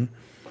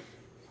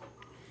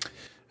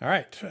 All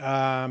right.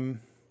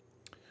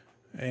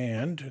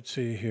 And let's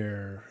see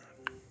here.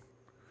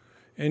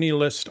 Any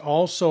list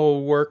also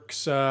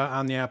works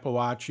on the Apple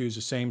Watch. Use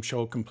the same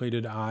Show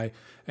Completed I.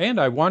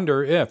 And I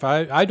wonder if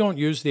I don't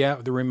use the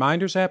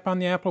Reminders app on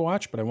the Apple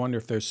Watch, but I wonder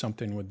if there's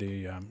something with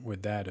the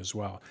with that as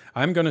well.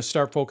 I'm going to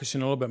start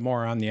focusing a little bit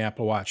more on the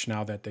Apple Watch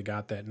now that they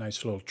got that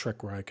nice little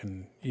trick where I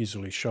can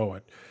easily show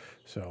it.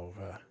 So,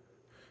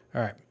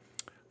 all right,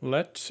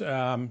 let's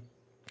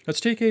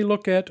take a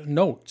look at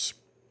Notes.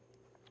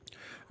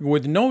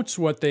 With Notes,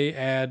 what they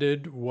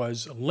added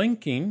was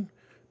linking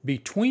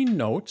between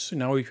notes.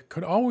 Now, we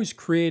could always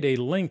create a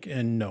link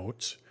in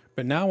Notes,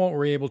 But now what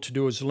we're able to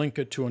do is link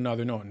it to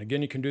another note. And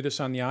again, you can do this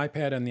on the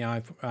iPad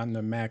and on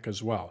the Mac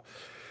as well.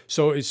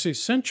 So it's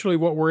essentially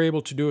what we're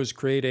able to do is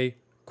create a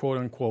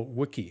quote-unquote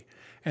wiki.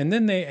 And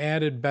then they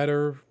added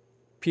better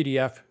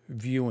PDF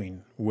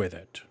viewing with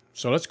it.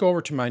 So let's go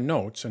over to my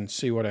notes and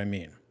see what I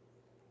mean.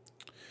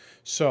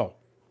 So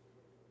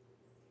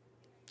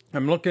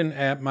I'm looking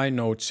at my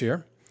notes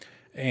here,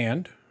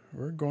 and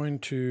we're going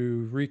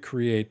to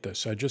recreate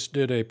this. I just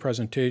did a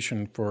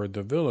presentation for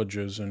the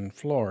villages in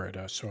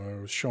Florida, so I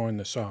was showing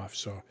this off.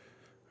 So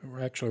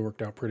it actually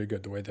worked out pretty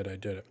good the way that I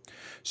did it.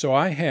 So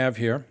I have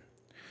here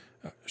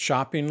a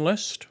shopping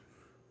list,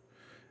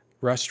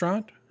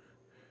 restaurant,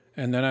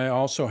 and then I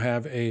also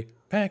have a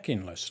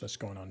packing list. Let's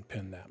go and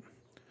unpin that.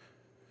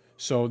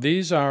 So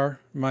these are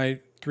my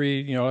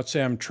three, let's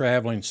say I'm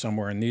traveling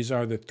somewhere, and these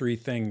are the three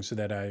things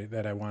that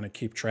I want to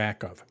keep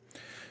track of.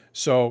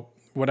 So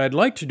what I'd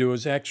like to do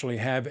is actually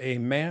have a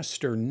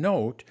master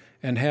note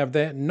and have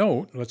that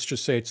note, let's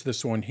just say it's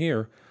this one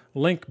here,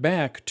 link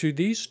back to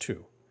these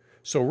two.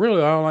 So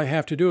really all I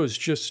have to do is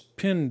just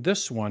pin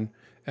this one,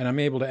 and I'm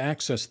able to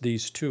access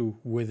these two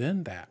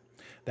within that.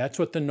 That's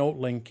what the note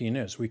linking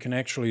is. We can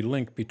actually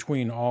link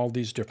between all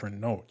these different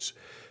notes.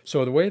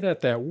 So the way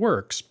that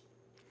works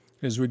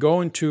is we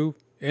go into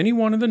any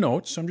one of the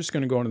notes. I'm just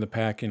going to go into the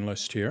packing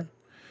list here,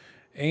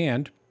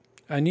 and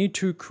I need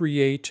to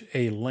create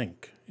a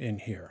link in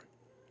here.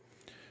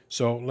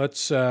 So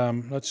let's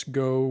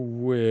go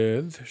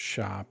with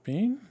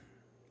shopping.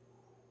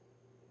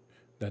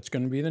 That's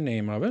going to be the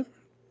name of it.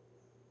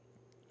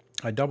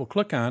 I double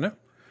click on it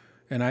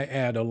and I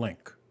add a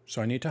link.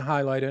 So I need to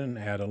highlight it and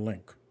add a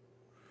link.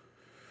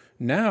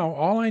 Now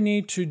all I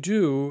need to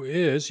do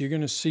is, you're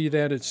going to see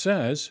that it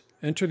says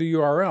enter the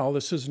URL.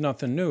 This is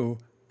nothing new,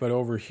 but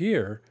over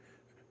here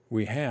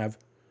we have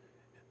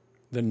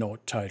the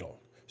note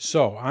title.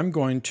 So I'm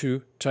going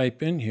to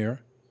type in here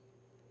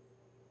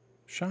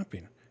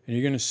shopping. And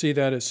you're going to see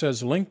that it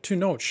says link to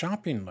note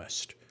shopping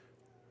list.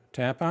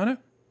 Tap on it,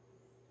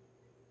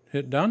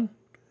 hit done,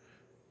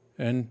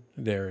 and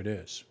there it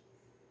is.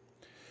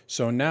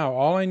 So now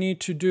all I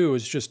need to do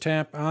is just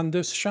tap on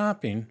this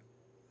shopping,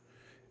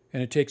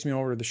 and it takes me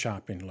over to the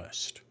shopping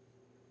list.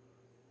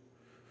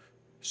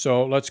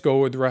 So let's go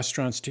with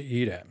restaurants to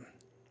eat at.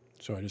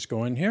 So I just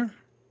go in here,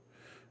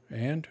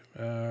 and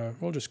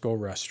we'll just go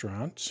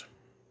restaurants.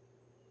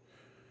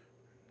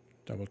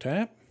 Double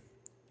tap.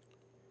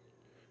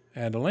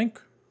 Add a link,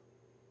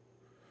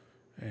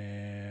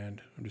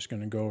 and I'm just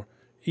going to go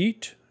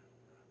eat.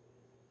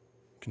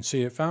 You can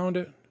see it found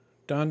it,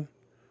 done.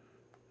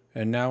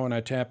 And now when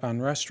I tap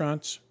on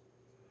restaurants,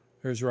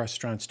 there's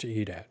restaurants to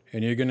eat at.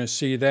 And you're going to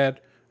see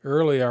that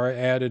earlier I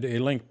added a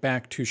link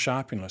back to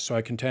shopping list. So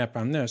I can tap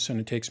on this and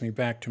it takes me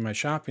back to my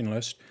shopping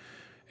list,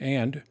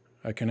 and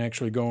I can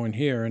actually go in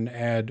here and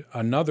add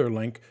another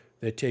link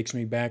that takes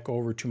me back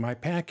over to my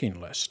packing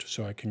list.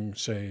 So I can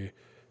say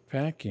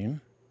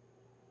packing.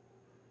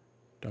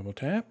 Double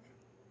tap,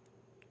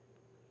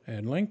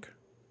 add link,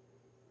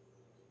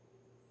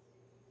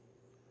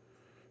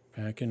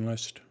 packing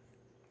list,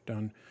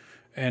 done.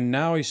 And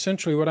now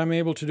essentially what I'm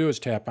able to do is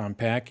tap on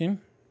packing,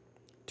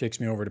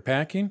 takes me over to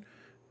packing.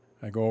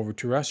 I go over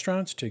to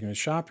restaurants, taking the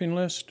shopping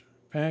list,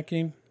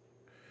 packing,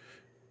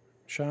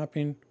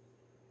 shopping.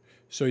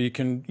 So you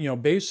can,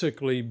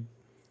 basically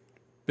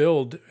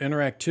build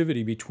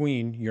interactivity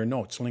between your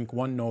notes, link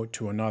one note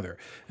to another.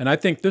 And I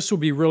think this will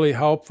be really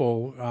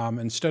helpful.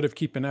 Instead of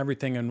keeping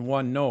everything in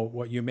one note,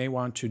 what you may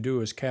want to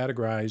do is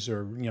categorize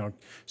or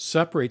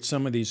separate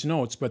some of these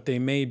notes, but they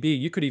may be,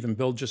 you could even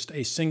build just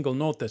a single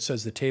note that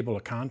says the table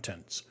of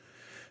contents.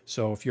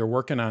 So if you're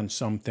working on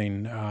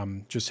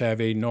something, just have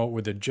a note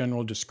with a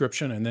general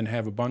description and then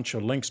have a bunch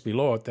of links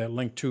below it that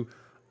link to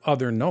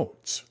other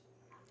notes.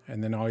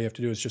 And then all you have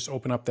to do is just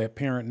open up that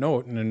parent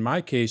note. And in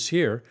my case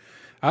here,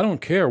 I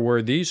don't care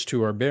where these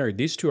two are buried.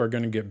 These two are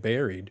going to get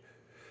buried.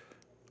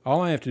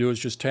 All I have to do is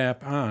just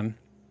tap on,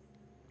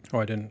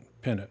 I didn't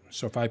pin it.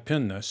 So if I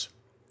pin this,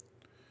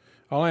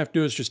 all I have to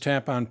do is just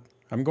tap on,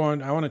 I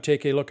want to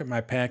take a look at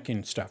my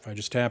packing stuff. I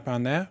just tap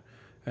on that,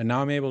 and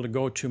now I'm able to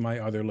go to my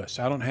other lists.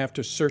 I don't have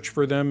to search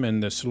for them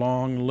in this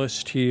long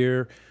list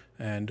here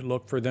and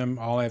look for them.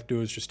 All I have to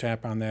do is just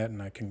tap on that,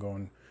 and I can go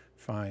and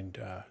find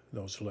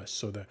those lists.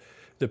 So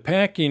the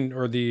packing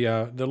or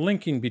the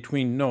linking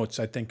between notes,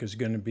 I think, is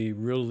going to be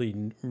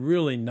really,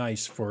 really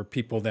nice for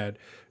people that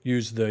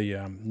use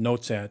the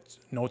Notes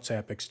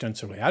app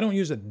extensively. I don't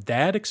use it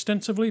that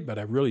extensively, but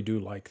I really do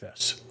like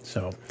this.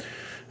 So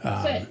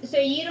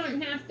you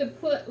don't have to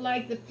put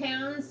like the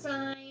pound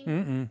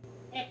sign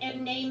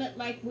and name it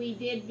like we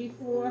did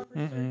before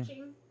for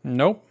searching?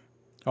 Nope.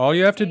 All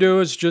you have to do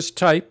is just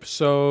type.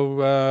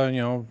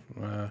 So,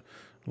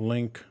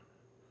 link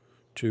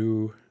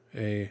to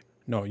a,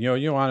 no,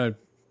 you want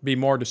to be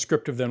more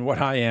descriptive than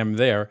what I am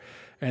there.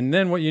 And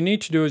then what you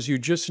need to do is you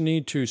just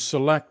need to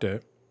select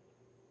it.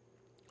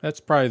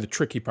 That's probably the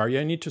tricky part.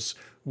 You need to,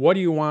 what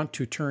do you want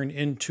to turn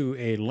into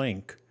a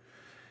link?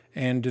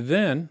 And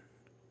then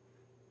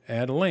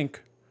add a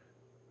link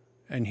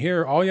And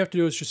here, all you have to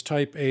do is just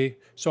type a,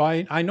 so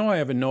I know I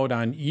have a note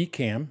on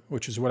eCam,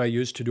 which is what I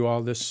use to do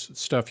all this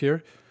stuff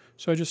here.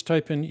 So I just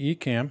type in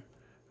eCam,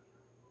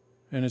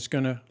 and it's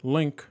going to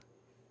link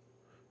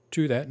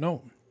to that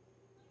note.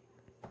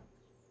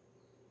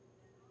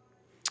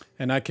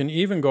 And I can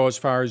even go as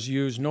far as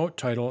use note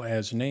title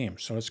as name.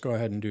 So let's go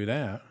ahead and do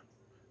that.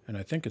 And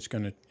I think it's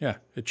going to, yeah,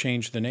 it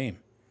changed the name.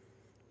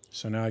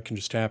 So now I can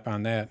just tap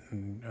on that,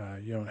 and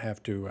you don't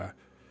have to,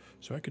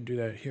 so I could do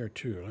that here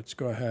too. Let's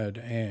go ahead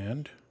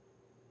and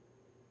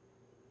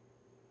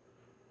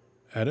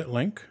edit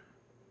link,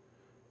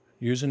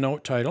 use a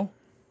note title,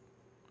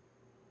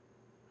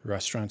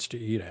 restaurants to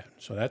eat at.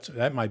 So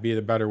that might be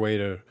the better way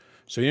to,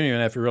 so you don't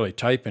even have to really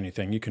type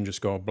anything. You can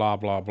just go blah,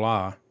 blah,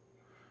 blah.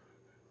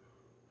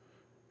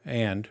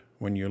 And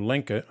when you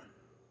link it,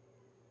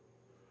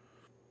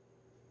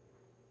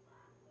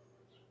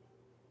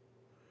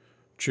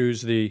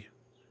 choose the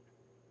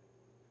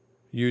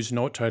use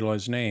note title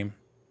as name,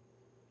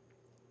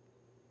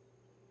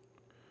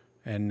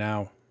 and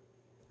now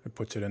it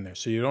puts it in there.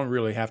 So you don't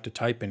really have to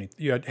type anything.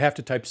 You have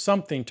to type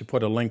something to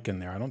put a link in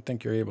there. I don't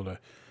think you're able to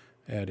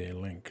add a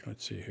link.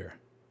 Let's see here.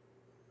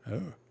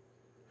 Oh,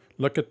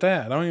 look at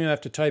that. I don't even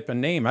have to type a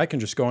name. I can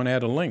just go and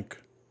add a link.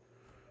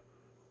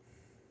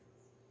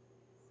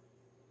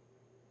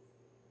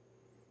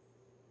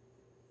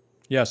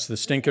 Yes, the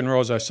stinking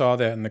rose, I saw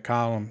that in the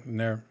column in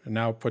there, and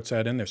now it puts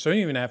that in there. So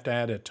you even have to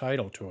add a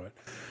title to it.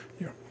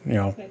 You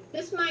know. Okay.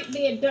 This might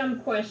be a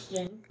dumb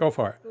question. Go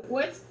for it.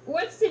 But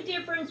what's the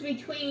difference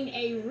between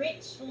a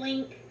rich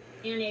link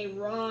and a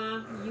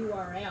raw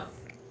URL?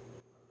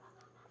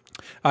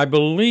 I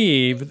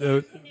believe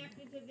the.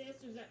 Connected to this,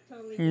 or is that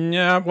totally different?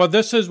 Yeah, well,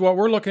 this is what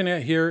we're looking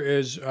at here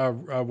is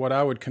what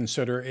I would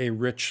consider a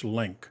rich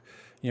link.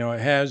 You know,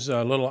 it has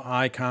a little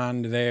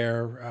icon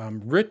there.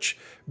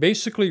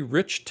 Basically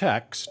rich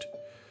text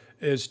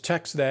is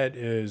text that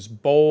is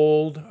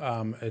bold,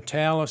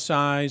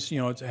 italicized.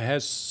 You know, it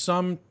has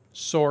some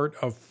sort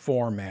of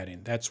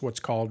formatting. That's what's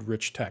called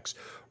rich text.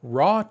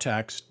 Raw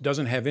text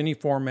doesn't have any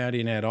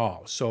formatting at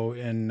all. So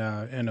in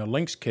a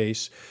link's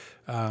case,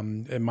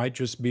 it might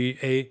just be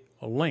a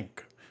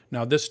link.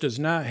 Now this does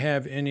not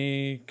have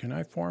any, can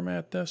I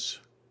format this?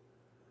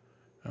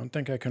 I don't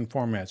think I can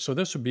format. So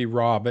this would be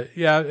raw, but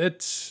yeah,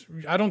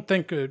 I don't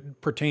think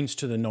it pertains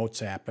to the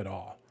Notes app at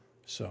all.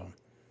 So.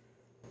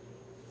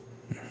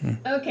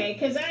 Okay,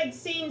 because I'd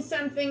seen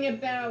something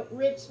about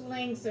rich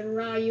links and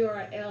raw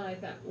URL. I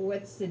thought,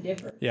 what's the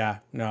difference? Yeah,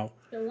 no.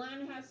 The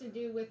one has to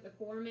do with the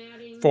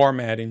formatting.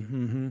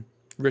 Formatting,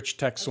 rich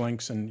text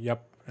links, and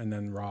yep, and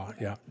then raw,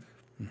 yeah.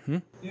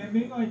 Yeah,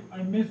 maybe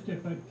I missed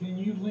it, but can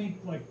you link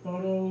like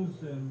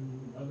photos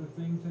and other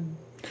things?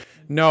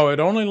 No, it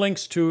only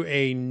links to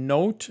a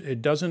note.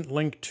 It doesn't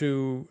link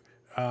to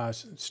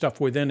stuff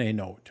within a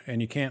note,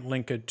 and you can't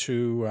link it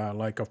to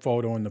like a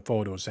photo in the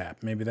Photos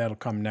app. Maybe that'll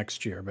come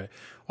next year, but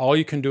all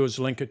you can do is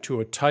link it to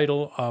a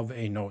title of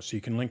a note. So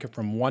you can link it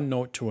from one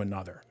note to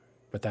another,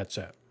 but that's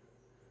it.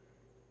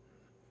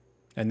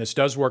 And this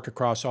does work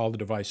across all the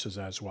devices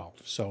as well.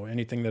 So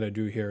anything that I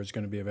do here is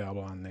going to be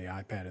available on the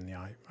iPad and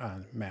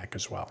the Mac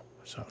as well.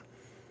 So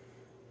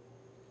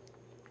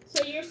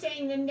you're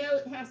saying the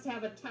note has to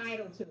have a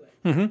title to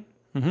it?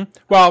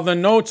 Well, the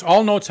notes,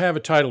 all notes have a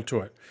title to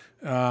it.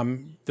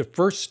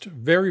 The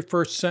very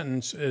first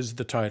sentence is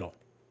the title.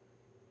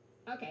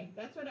 Okay,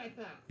 that's what I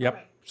thought. Yep. All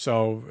right.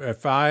 So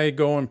if I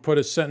go and put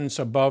a sentence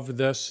above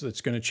this, it's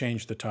going to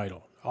change the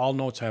title. All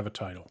notes have a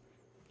title.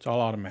 It's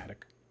all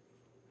automatic.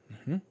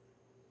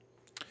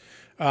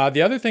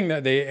 The other thing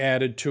that they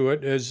added to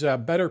it is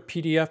better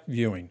PDF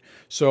viewing.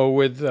 So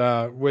with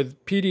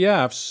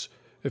PDFs,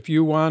 if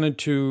you wanted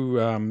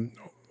to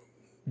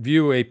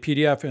view a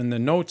PDF in the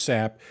Notes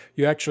app,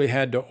 you actually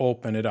had to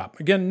open it up.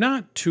 Again,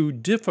 not too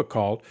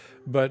difficult,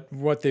 but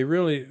what they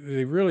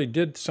really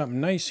did something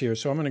nice here.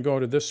 So I'm going to go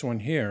to this one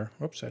here.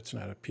 Whoops, that's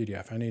not a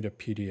PDF. I need a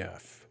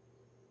PDF.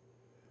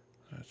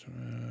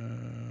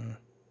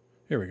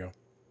 Here we go.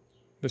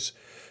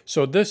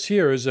 So this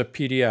here is a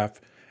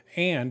PDF,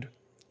 and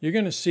you're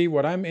going to see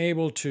what I'm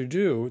able to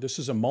do. This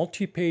is a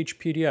multi-page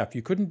PDF.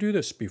 You couldn't do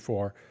this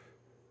before.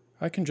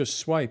 I can just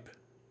swipe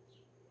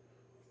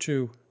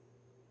to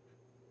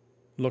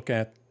look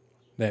at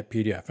that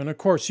PDF. And of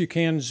course, you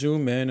can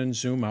zoom in and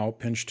zoom out,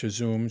 pinch to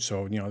zoom.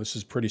 So, you know, this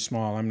is pretty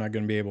small. I'm not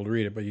going to be able to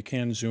read it, but you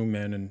can zoom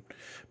in.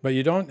 But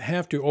you don't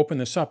have to open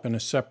this up in a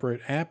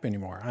separate app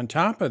anymore. On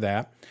top of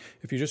that,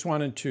 if you just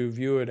wanted to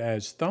view it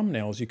as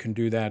thumbnails, you can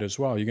do that as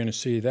well. You're going to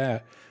see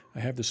that I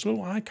have this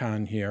little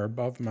icon here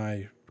above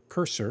my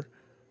cursor,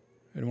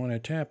 and when I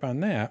tap on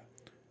that,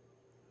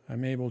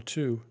 I'm able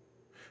to.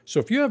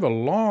 So if you have a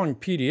long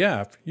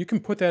PDF, you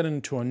can put that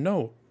into a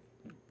note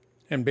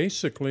and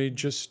basically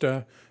just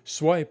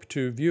swipe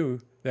to view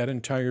that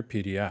entire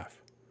PDF.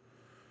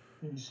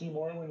 Can you see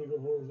more when you go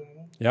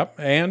horizontal? Yep,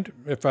 and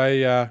if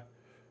I,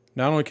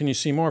 not only can you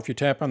see more, if you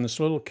tap on this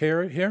little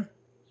caret here,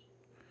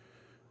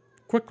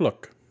 quick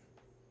look.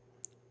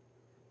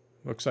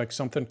 Looks like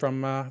something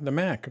from the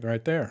Mac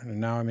right there. And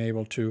now I'm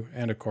able to,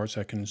 and of course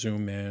I can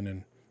zoom in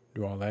and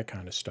do all that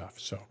kind of stuff.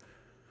 So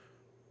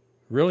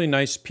really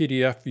nice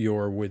PDF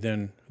viewer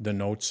within the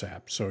Notes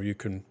app. So you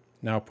can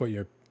now put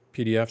your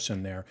PDFs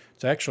in there.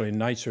 It's actually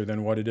nicer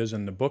than what it is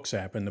in the Books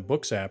app, and the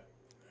Books app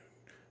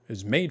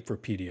is made for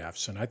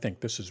PDFs, and I think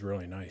this is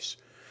really nice,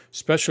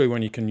 especially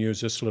when you can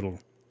use this little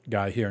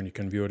guy here and you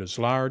can view it as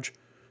large,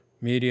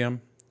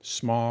 medium,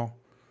 small,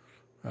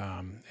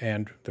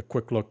 and the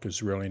quick look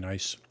is really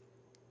nice.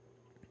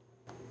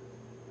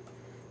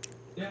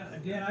 Yeah,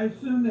 Dan, I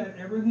assume that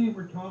everything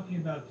we're talking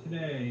about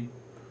today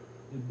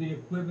is the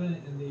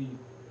equivalent in the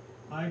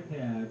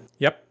iPad.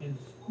 Yep. And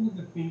some of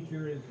the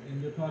features,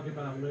 and you'll talk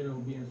about it later,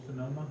 will be in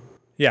Sonoma.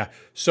 Yeah,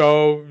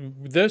 so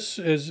this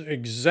is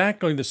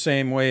exactly the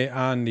same way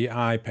on the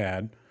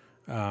iPad.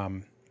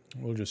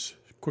 We'll just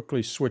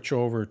quickly switch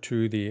over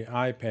to the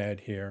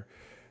iPad here.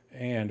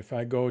 And if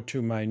I go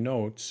to my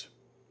notes,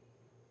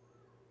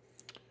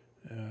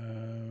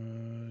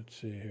 let's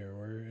see here,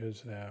 where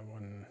is that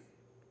one?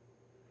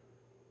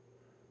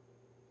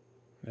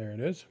 There it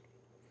is.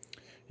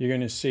 You're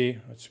going to see,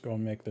 let's go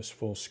make this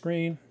full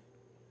screen.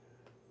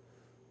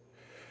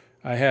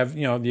 I have,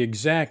 the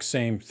exact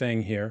same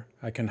thing here.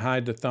 I can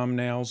hide the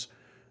thumbnails.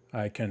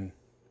 I can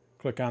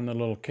click on the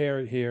little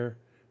caret here.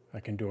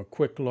 I can do a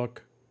quick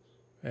look.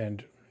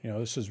 And,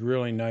 this is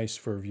really nice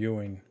for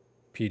viewing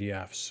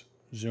PDFs.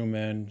 Zoom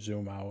in,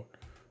 zoom out,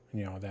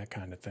 that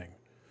kind of thing.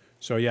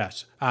 So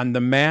yes, on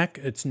the Mac,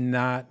 it's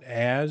not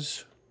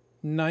as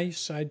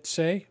nice, I'd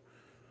say,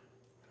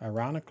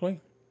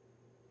 ironically.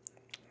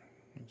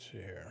 Let's see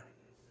here.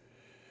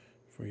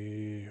 If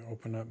we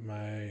open up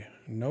my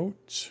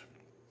notes.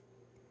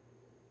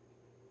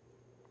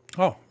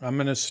 Oh,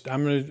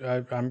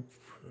 it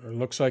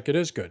looks like it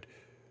is good.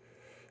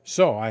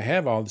 So I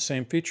have all the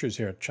same features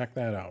here. Check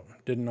that out.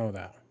 Didn't know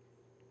that.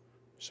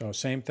 So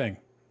same thing.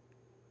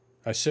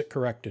 I sit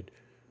corrected.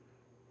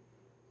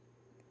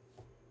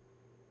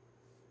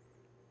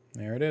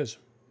 There it is.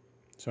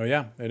 So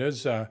yeah, it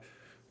is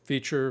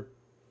feature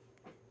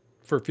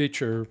for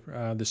feature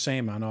the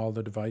same on all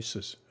the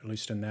devices, at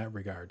least in that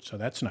regard. So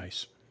that's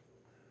nice.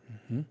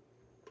 All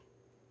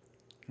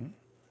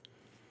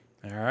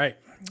right.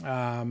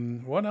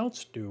 What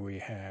else do we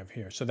have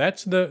here? So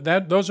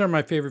those are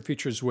my favorite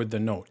features with the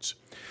Notes.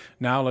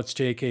 Now let's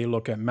take a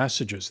look at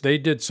Messages. They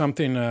did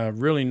something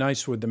really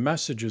nice with the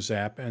Messages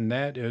app, and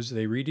that is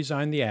they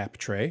redesigned the app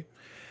tray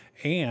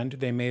and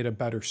they made a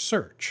better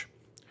search.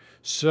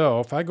 So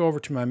if I go over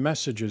to my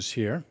Messages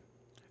here,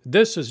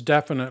 this is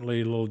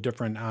definitely a little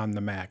different on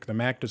the Mac. The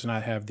Mac does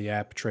not have the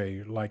app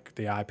tray like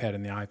the iPad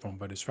and the iPhone,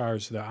 but as far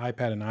as the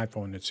iPad and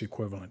iPhone, it's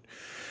equivalent.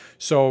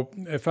 So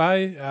if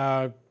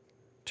I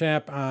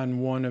tap on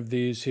one of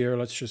these here,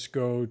 let's just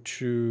go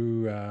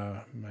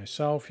to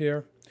myself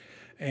here.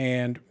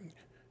 And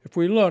if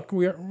we look,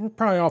 we're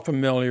probably all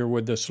familiar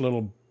with this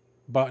little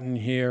button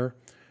here.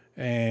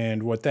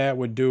 And what that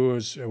would do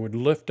is it would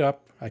lift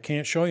up. I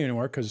can't show you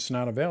anywhere because it's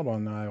not available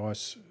on the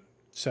iOS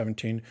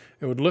 17.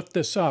 It would lift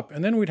this up,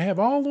 and then we'd have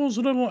all those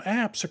little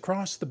apps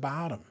across the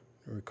bottom.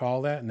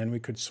 Recall that? And then we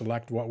could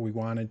select what we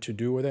wanted to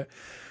do with it.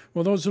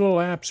 Well, those little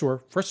apps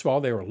were, first of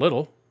all, they were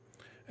little,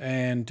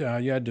 and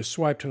you had to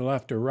swipe to the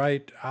left or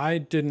right. I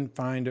didn't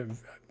find it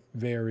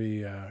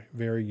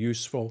very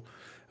useful.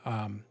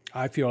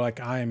 I feel like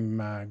I'm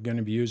going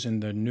to be using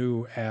the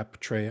new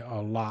app tray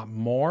a lot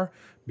more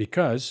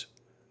because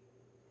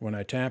when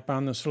I tap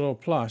on this little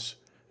plus,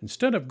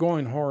 instead of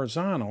going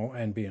horizontal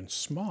and being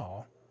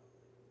small,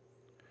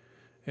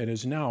 it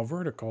is now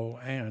vertical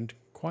and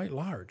quite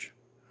large.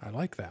 I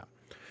like that.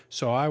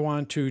 So I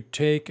want to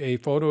take a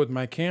photo with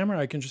my camera.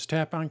 I can just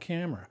tap on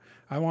camera.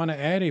 I want to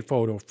add a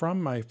photo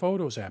from my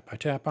Photos app. I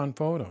tap on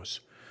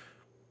Photos.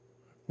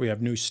 We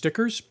have new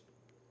stickers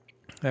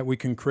that we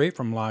can create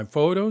from live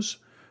photos.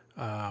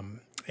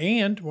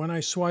 And when I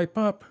swipe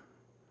up,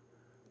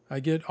 I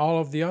get all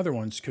of the other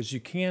ones because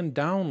you can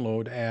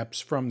download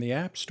apps from the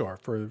App Store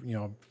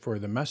for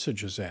the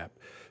Messages app.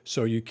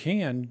 So you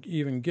can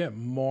even get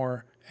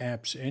more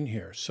apps in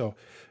here. So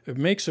it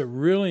makes it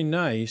really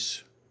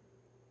nice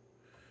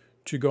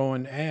to go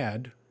and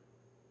add.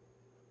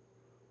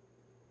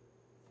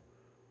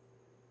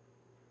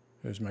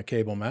 There's my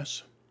cable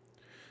mess.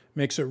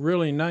 Makes it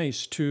really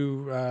nice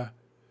to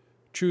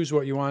choose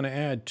what you want to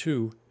add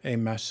to a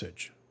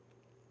message.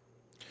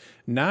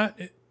 Not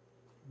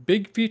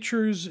big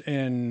features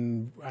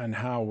on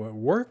how it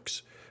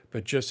works,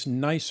 but just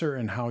nicer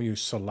in how you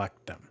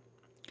select them.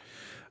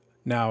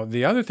 Now,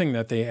 the other thing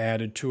that they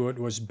added to it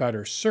was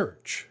better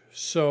search.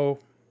 So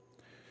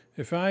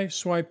if I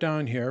swipe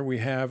down here, we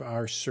have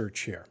our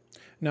search here.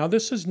 Now,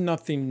 this is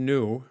nothing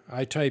new.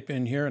 I type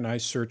in here and I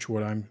search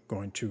what I'm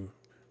going to,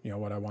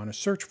 what I want to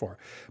search for.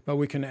 But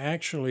we can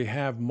actually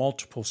have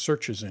multiple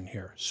searches in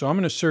here. So I'm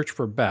going to search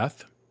for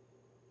Beth.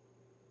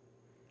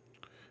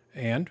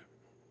 And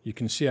you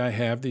can see I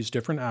have these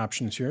different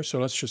options here. So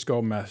let's just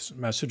go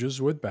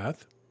Messages with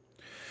Beth.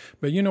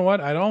 But you know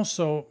what?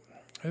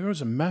 There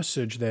was a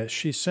message that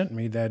she sent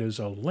me that is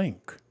a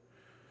link.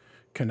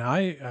 Can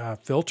I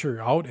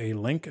filter out a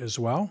link as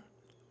well?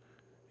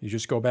 You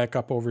just go back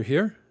up over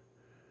here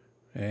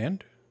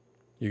and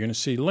you're going to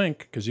see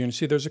link, because you're going to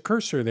see there's a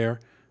cursor there.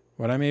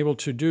 What I'm able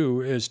to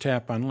do is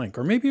tap on link.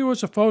 Or maybe it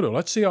was a photo.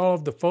 Let's see all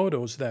of the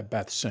photos that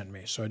Beth sent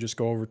me. So I just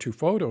go over to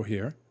photo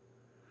here.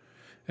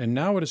 And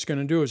now what it's going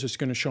to do is it's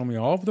going to show me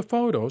all of the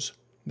photos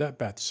that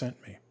Beth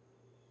sent me.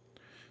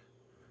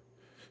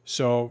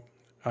 So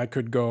I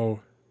could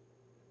go,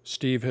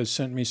 Steve has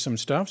sent me some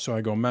stuff. So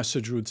I go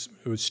message with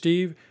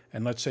Steve.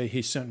 And let's say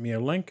he sent me a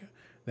link.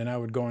 Then I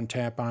would go and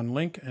tap on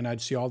link, and I'd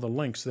see all the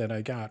links that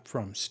I got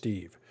from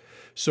Steve.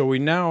 So we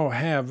now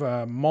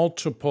have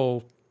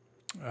multiple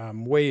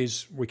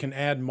ways we can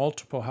add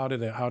multiple, how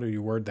do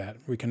you word that?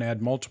 We can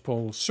add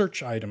multiple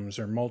search items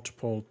or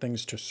multiple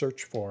things to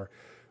search for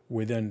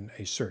within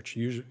a search.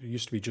 Usually, it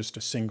used to be just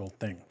a single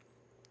thing.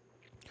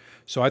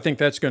 So I think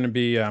that's going to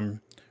be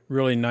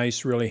really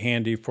nice, really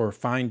handy for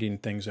finding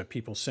things that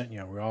people sent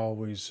you. We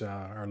always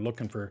are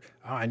looking for,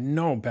 oh, I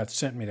know Beth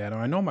sent me that, or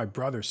I know my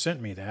brother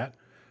sent me that.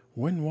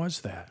 When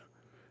was that?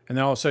 And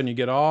then all of a sudden you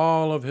get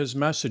all of his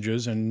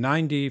messages, and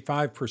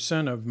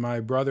 95% of my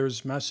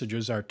brother's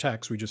messages are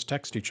text. We just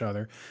text each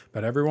other.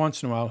 But every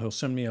once in a while he'll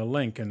send me a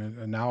link,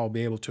 and now I'll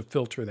be able to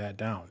filter that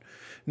down.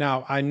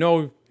 Now, I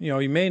know,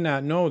 you may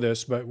not know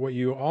this, but what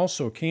you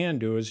also can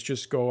do is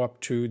just go up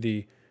to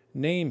the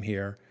name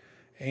here,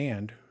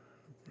 and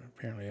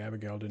apparently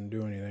Abigail didn't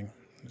do anything.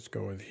 Let's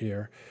go with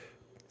here.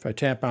 If I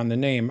tap on the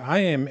name, I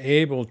am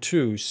able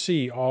to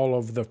see all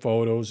of the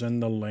photos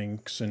and the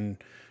links and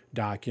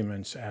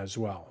documents as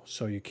well.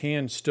 So you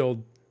can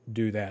still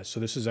do that. So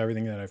this is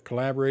everything that I've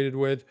collaborated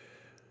with.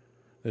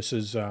 This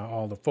is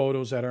all the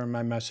photos that are in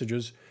my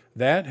messages.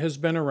 That has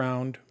been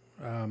around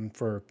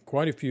for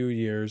quite a few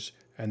years,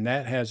 and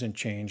that hasn't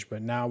changed.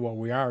 But now what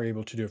we are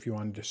able to do, if you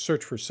wanted to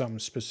search for something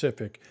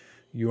specific,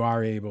 you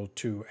are able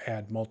to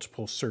add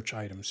multiple search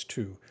items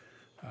to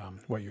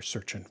what you're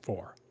searching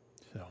for.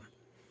 So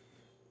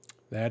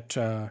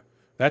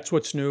that's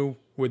what's new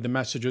with the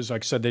messages.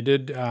 Like I said, they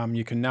did,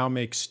 you can now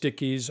make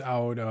stickies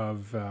out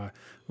of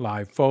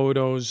live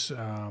photos.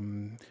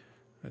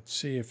 Let's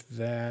see if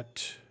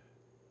that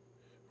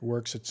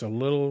works. It's a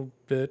little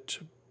bit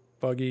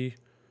buggy,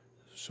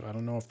 so I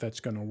don't know if that's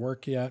going to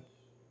work yet.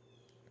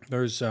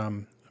 There's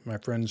my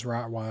friend's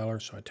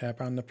Rottweiler, so I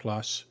tap on the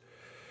plus,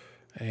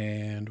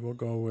 and we'll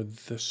go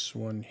with this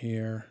one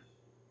here.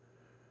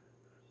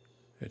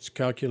 It's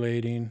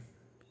calculating.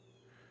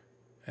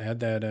 Add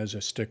that as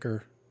a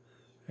sticker,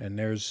 and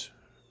there's,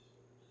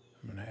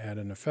 I'm going to add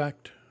an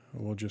effect.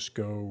 We'll just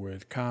go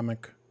with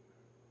comic,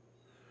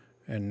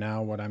 and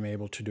now what I'm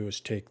able to do is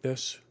take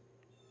this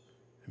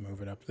and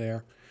move it up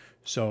there.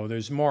 So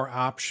there's more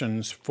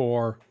options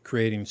for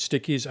creating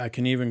stickies. I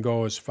can even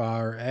go as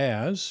far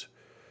as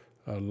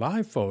a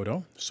live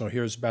photo. So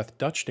here's Beth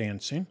Dutch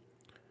dancing.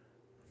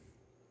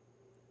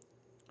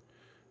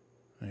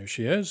 There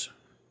she is.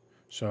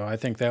 So I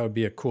think that would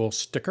be a cool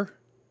sticker.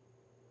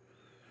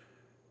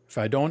 If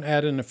I don't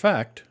add an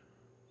effect,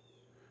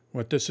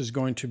 what this is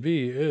going to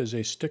be is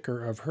a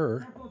sticker of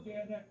her.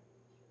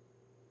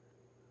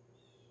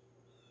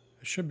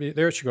 It should be,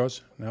 there she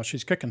goes. Now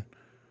she's kicking.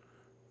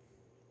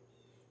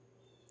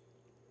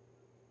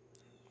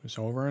 It's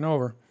over and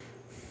over.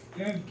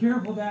 Yeah,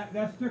 careful, that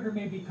sticker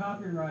may be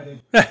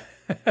copyrighted.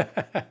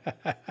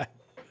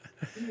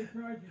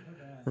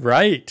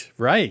 Right,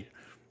 right.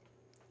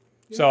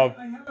 Yeah, So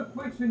I have a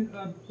question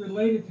kind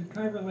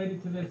of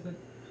related to this. That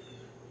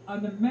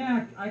on the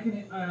Mac, I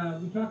can.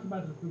 We talked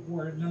about this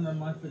before a number of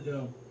months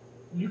ago.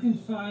 You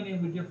can sign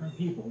in with different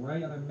people,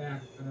 right? On a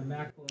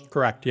MacBook.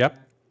 correct. Yep.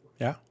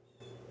 Yeah.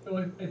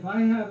 So if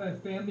I have a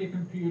family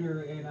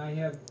computer and I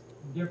have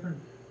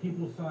different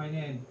people sign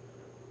in,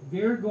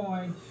 they're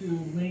going to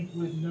link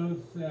with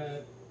notes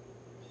that.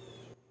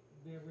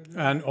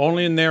 And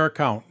only in their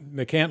account.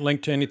 They can't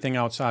link to anything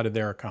outside of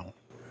their account.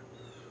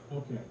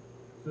 Okay.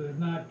 So it's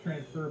not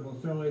transferable.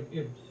 So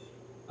if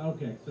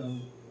okay, so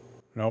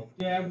Nope.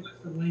 Dad wants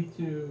to link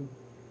to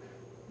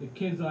the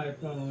kid's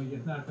iPhone,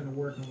 it's not going to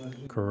work unless.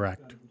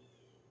 Correct.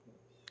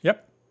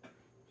 Yep.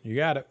 You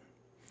got it.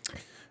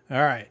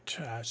 All right.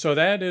 So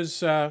that is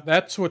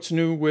that's what's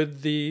new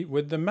with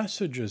the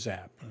Messages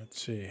app.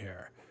 Let's see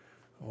here.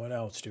 What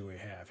else do we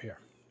have here?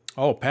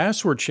 Oh,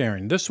 password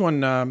sharing. This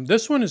one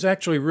is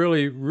actually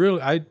really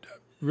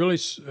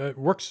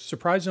works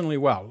surprisingly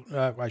well.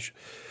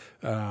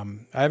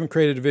 I haven't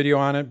created a video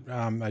on it.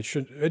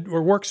 It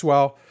works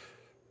well.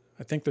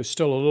 I think there's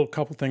still a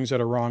couple things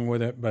that are wrong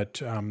with it,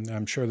 but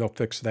I'm sure they'll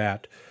fix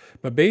that.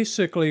 But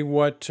basically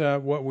what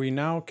we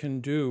now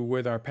can do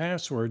with our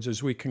passwords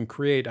is we can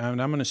create,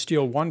 and I'm going to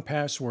steal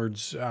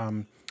 1Password's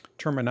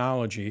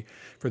terminology.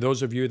 For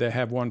those of you that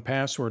have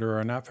 1Password or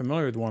are not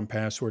familiar with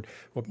 1Password,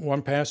 what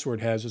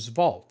 1Password has is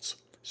vaults.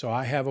 So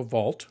I have a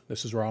vault.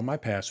 This is where all my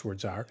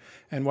passwords are.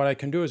 And what I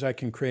can do is I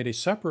can create a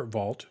separate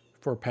vault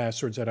for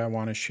passwords that I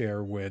want to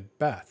share with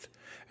Beth.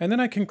 And then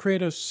I can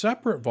create a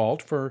separate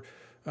vault for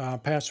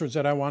passwords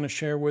that I want to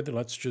share with,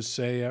 let's just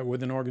say,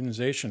 with an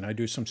organization. I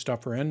do some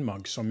stuff for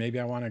NMUG, so maybe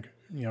I want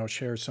to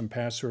share some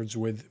passwords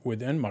with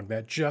NMUG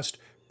that just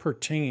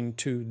pertain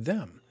to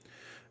them.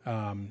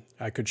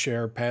 I could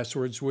share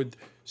passwords with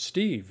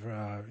Steve,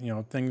 you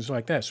know, things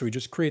like that. So we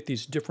just create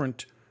these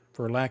different,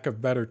 for lack of a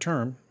better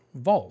term,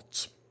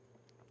 vaults.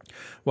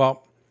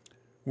 Well,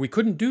 we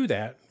couldn't do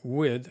that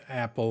with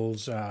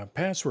Apple's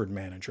password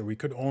manager. We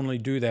could only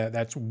do that.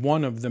 That's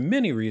one of the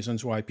many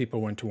reasons why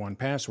people went to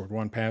 1Password.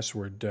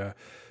 1Password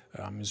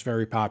is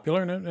very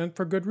popular, and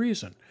for good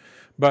reason.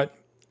 But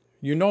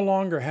you no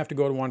longer have to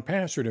go to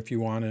 1Password if you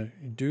want to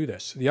do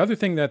this. The other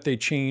thing that they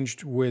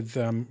changed with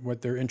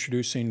what they're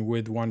introducing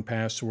with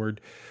 1Password,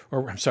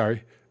 or I'm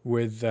sorry,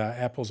 with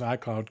Apple's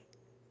iCloud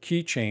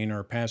keychain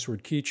or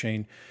password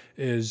keychain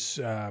is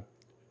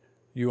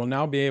you will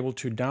now be able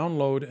to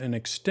download an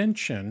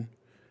extension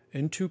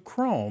into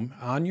Chrome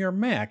on your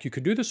Mac. You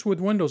could do this with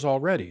Windows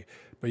already,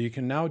 but you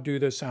can now do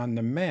this on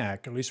the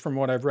Mac, at least from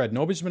what I've read.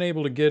 Nobody's been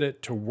able to get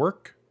it to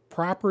work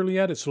properly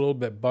yet. It's a little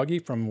bit buggy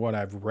from what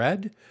I've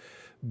read,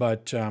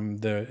 but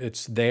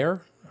it's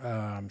there,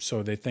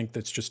 so they think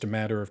that's just a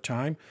matter of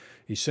time.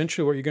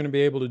 Essentially, what you're going to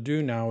be able to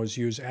do now is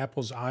use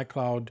Apple's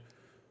iCloud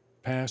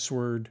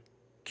password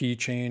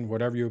keychain,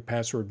 whatever your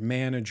password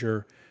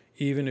manager,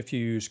 even if you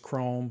use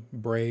Chrome,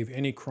 Brave,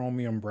 any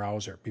Chromium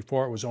browser.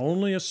 Before it was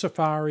only a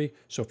Safari,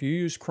 so if you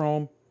use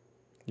Chrome,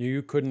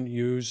 you couldn't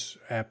use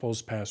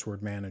Apple's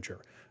password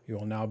manager. You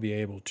will now be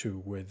able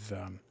to with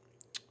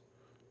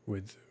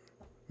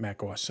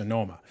macOS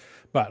Sonoma.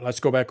 But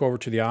let's go back over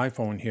to the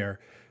iPhone here.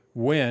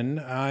 When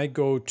I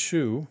go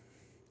to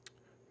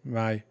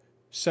my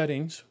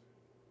settings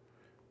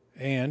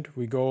and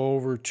we go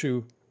over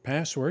to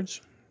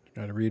passwords,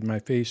 got to read my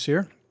face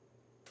here,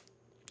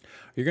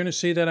 you're going to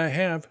see that I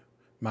have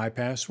my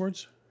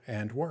passwords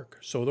and work.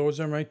 So those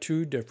are my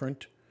two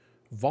different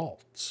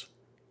vaults.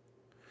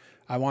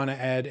 I want to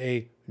add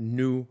a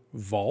new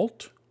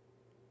vault.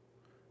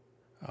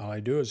 All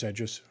I do is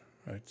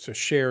it's a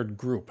shared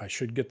group. I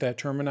should get that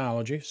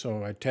terminology.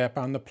 So I tap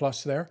on the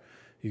plus there.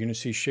 You're going to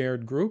see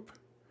shared group.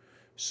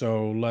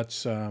 So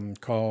let's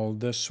call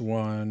this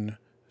one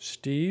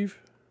Steve.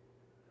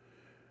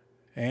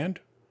 And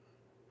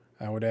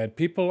I would add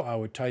people. I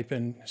would type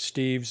in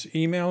Steve's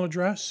email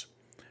address.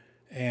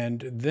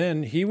 And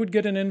then he would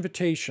get an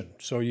invitation.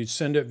 So you'd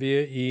send it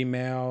via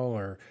email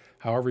or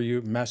however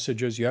you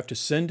messages. You have to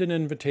send an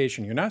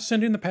invitation. You're not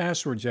sending the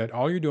passwords yet.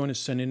 All you're doing is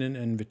sending an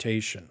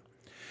invitation.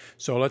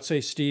 So let's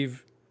say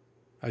Steve,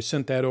 I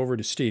sent that over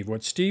to Steve.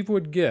 What Steve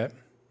would get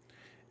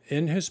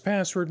in his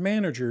password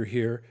manager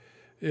here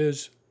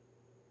is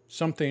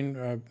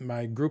something,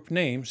 my group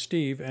name,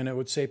 Steve, and it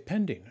would say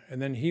pending. And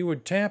then he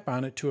would tap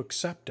on it to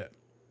accept it.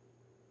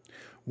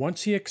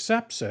 Once he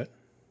accepts it,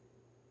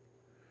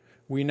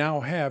 we now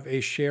have a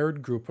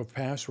shared group of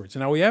passwords.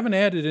 Now, we haven't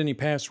added any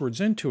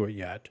passwords into it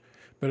yet,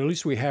 but at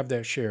least we have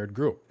that shared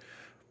group.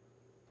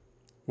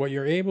 What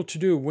you're able to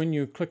do when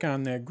you click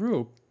on that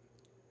group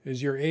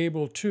is you're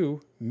able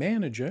to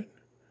manage it.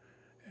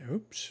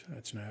 Oops,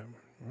 that's not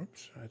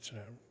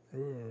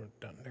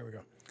done. There we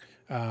go.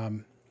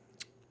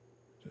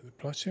 Is it the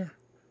plus here?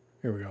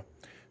 Here we go.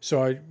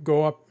 So I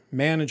go up,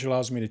 manage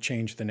allows me to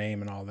change the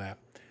name and all that.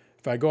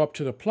 If I go up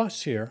to the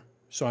plus here,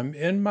 so I'm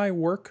in my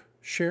work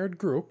shared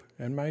group,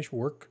 in my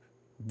work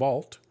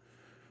vault,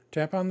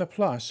 tap on the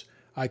plus,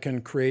 I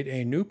can create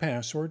a new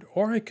password,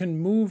 or I can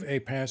move a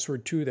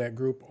password to that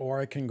group, or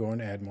I can go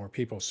and add more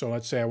people. So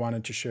let's say I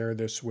wanted to share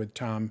this with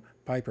Tom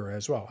Piper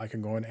as well. I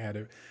can go and add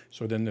it.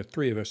 So then the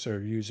three of us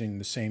are using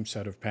the same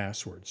set of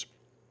passwords.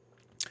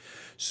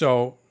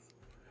 So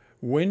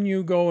when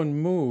you go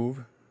and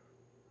move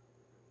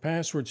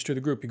passwords to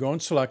the group, you go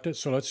and select it.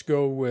 So let's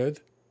go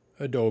with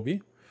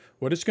Adobe.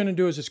 What it's going to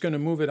do is it's going to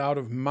move it out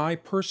of my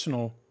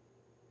personal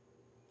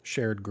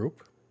shared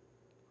group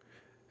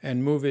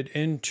and move it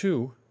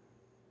into,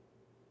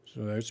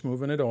 so there's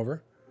moving it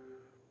over.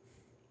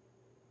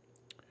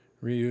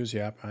 Reuse,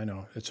 yep, I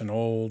know. It's an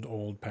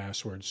old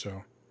password,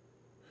 so.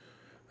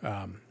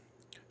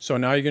 So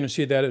now you're going to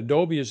see that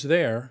Adobe is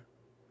there,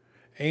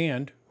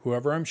 and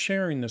whoever I'm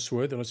sharing this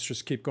with, let's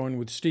just keep going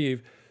with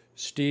Steve,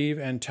 Steve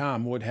and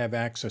Tom would have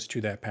access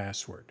to that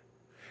password.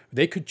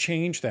 They could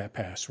change that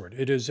password.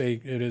 It is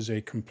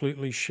a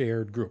completely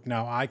shared group.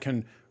 Now I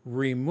can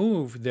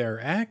remove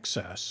their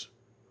access.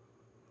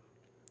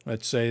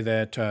 Let's say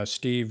that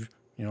Steve,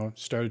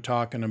 started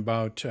talking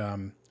about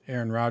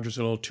Aaron Rodgers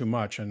a little too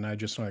much, and I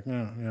just like,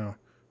 all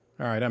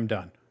right, I'm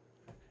done,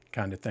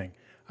 kind of thing.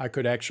 I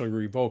could actually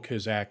revoke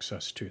his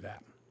access to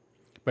that.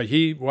 But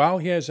while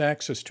he has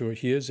access to it,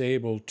 he is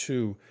able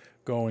to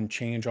go and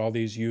change all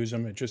these, use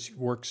them. It just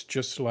works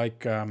just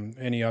like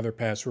any other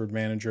password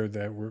manager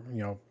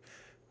that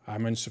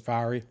I'm in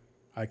Safari.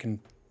 I can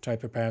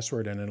type a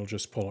password and it'll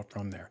just pull it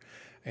from there.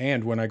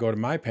 And when I go to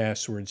my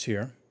passwords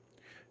here,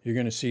 you're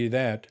going to see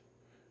that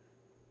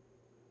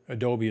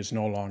Adobe is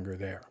no longer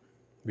there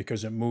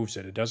because it moves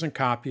it. It doesn't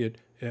copy it,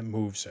 it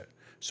moves it.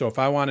 So if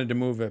I wanted to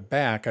move it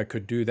back, I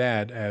could do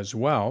that as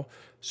well.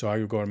 So I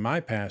would go to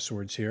my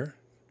passwords here,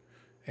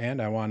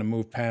 and I want to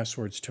move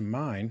passwords to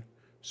mine.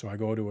 So I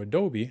go to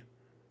Adobe,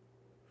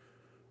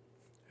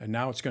 and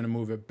now it's going to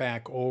move it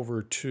back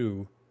over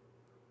to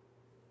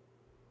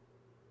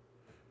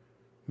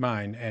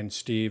mine, and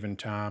Steve and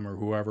Tom or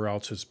whoever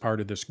else is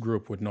part of this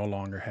group would no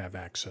longer have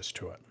access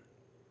to it.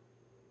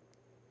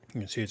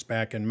 You can see it's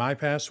back in my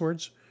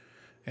passwords,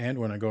 and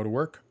when I go to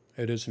work,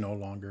 it is no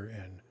longer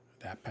in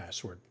that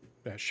password,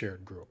 that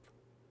shared group.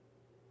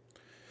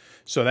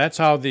 So that's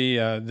how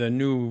the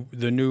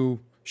new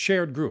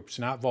shared groups,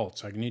 not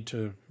vaults. I need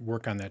to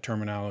work on that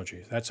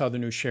terminology. That's how the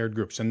new shared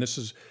groups, and this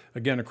is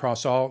again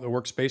across all. It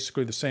works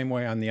basically the same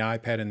way on the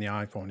iPad and the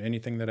iPhone.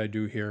 Anything that I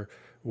do here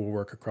will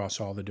work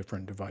across all the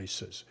different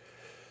devices.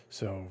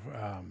 So,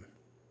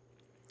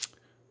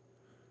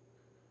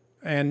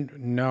 and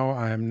no,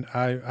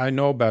 I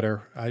know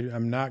better.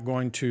 I'm not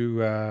going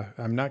to.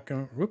 I'm not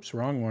going. Whoops,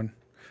 wrong one.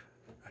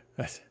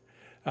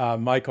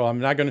 Michael, I'm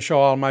not going to show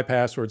all my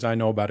passwords. I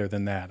know better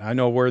than that. I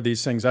know where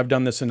these things. I've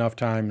done this enough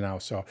time now.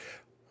 So,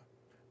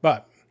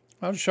 but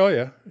I'll show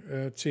you.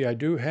 Let's see. I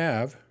do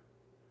have.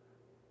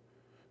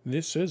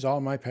 This is all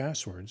my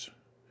passwords,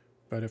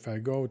 but if I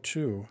go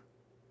to.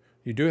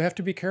 You do have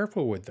to be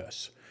careful with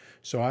this.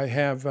 So I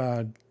have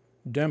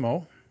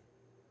demo.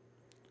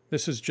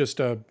 This is just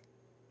a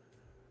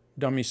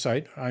dummy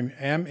site. I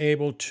am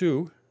able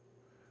to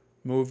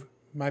move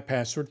my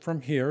password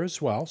from here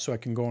as well, so I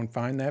can go and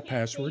find that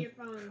password.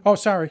 Oh,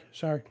 sorry.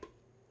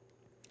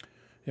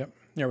 Yep,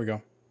 there we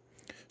go.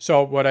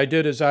 So what I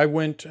did is I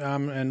went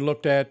and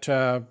looked at,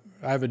 I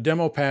have a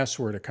demo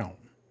password account.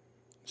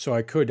 So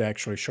I could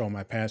actually show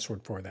my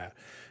password for that.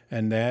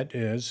 And that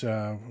is,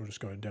 we'll just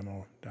go to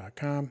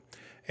demo.com.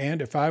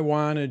 And if I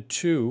wanted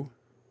to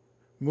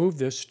move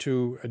this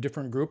to a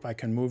different group, I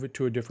can move it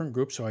to a different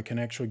group, so I can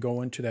actually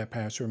go into that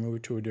password, move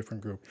it to a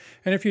different group.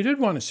 And if you did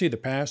want to see the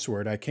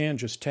password, I can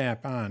just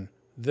tap on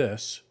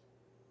this,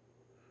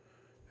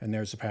 and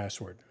there's the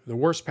password. The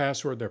worst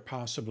password there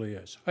possibly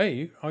is.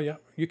 Hey, oh yeah,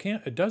 you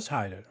can't, it does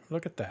hide it.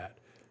 Look at that.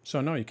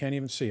 So no, you can't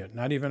even see it.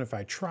 Not even if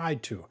I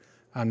tried to.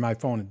 On my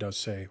phone, it does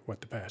say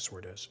what the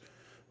password is.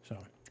 So,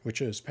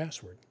 which is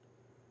password.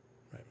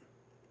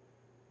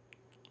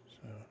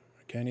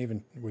 Can't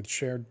even, with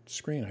shared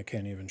screen, I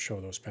can't even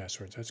show those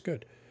passwords. That's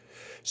good.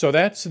 So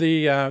that's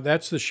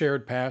the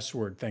shared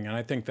password thing, and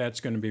I think that's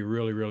going to be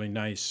really, really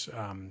nice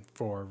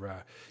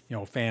for you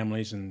know,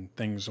 families and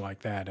things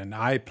like that. And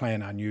I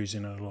plan on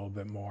using it a little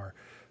bit more.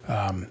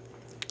 And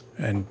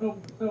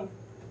so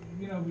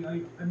you know,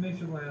 I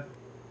mentioned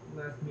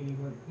last meeting,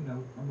 you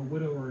know, I'm a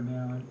widower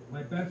now, and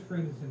my best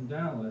friend is in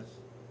Dallas.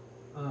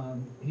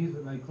 He's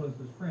my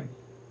closest friend.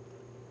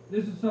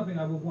 This is something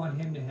I would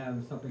want him to have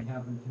if something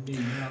happened to me.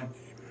 Now,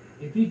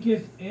 if he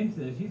gets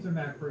into this, he's a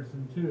Mac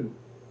person too.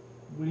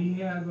 Would he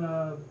have,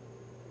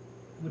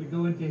 would it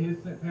go into his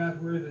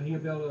passwords and he'll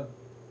be able to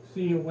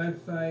see a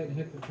website and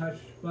hit the touch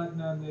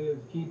button on the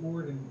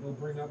keyboard and it'll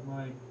bring up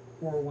my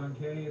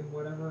 401k and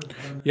whatever?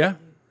 Yeah,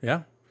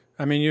 yeah.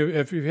 I mean,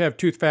 if you have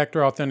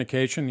two-factor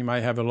authentication, you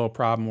might have a little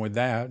problem with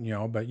that, you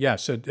know. But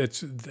yes,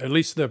 it's at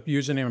least the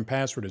username and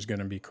password is going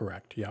to be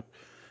correct. Yep.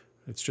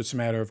 It's just a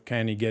matter of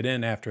can he get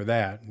in after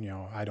that? You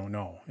know, I don't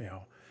know. You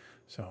know,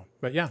 so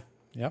but yeah,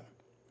 yep.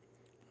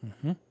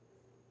 All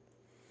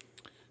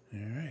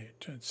right,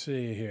 let's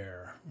see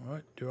here.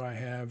 What do I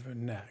have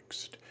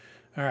next?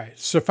 All right,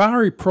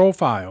 Safari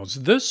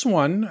profiles. This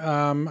one,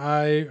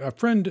 a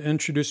friend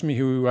introduced me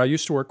who I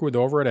used to work with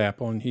over at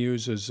Apple, and he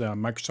uses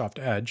Microsoft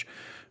Edge,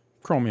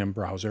 Chromium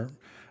browser.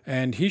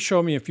 And he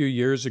showed me a few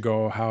years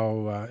ago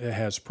how it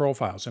has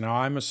profiles. And now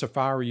I'm a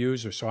Safari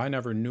user, so I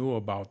never knew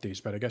about these,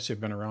 but I guess they've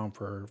been around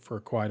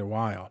for quite a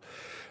while.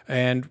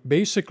 And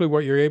basically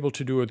what you're able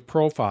to do with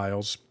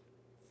profiles,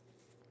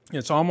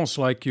 it's almost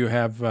like you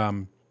have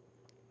a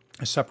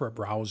separate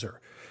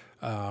browser.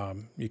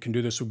 You can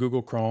do this with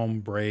Google Chrome,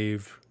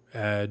 Brave,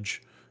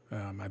 Edge.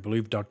 I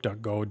believe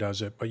DuckDuckGo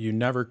does it, but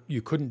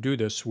you couldn't do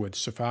this with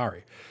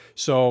Safari.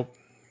 So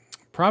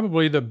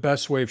probably the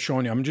best way of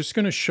showing you, I'm just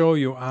going to show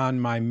you on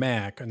my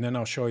Mac, and then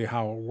I'll show you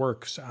how it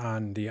works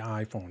on the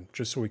iPhone,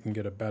 just so we can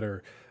get a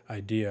better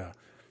idea.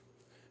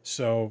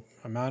 So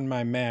I'm on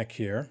my Mac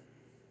here,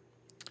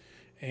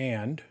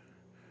 and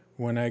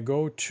when I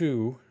go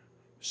to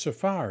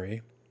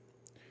Safari,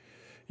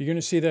 you're going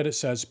to see that it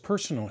says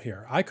personal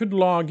here. I could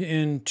log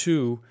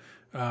into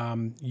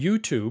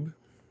YouTube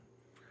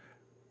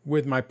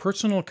with my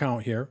personal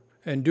account here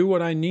and do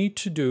what I need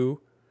to do.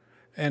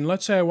 And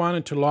let's say I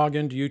wanted to log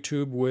into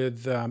YouTube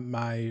with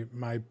my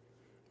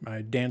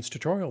dance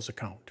tutorials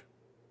account.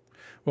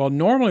 Well,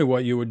 normally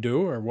what you would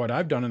do, or what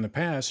I've done in the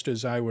past,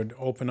 is I would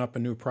open up a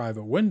new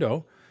private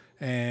window,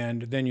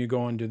 and then you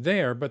go into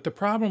there. But the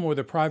problem with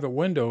a private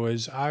window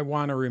is I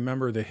want to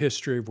remember the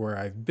history of where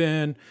I've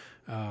been.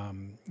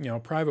 You know,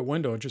 private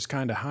window, it just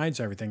kind of hides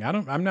everything.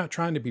 I'm not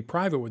trying to be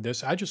private with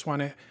this. I just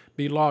want to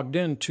be logged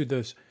into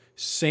the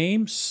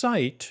same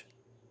site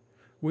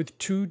with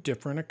two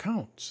different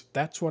accounts.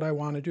 That's what I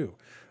want to do.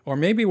 Or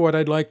maybe what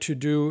I'd like to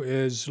do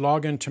is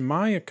log into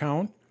my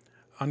account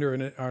under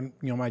you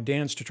know, my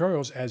dance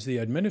tutorials as the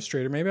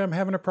administrator. Maybe I'm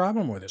having a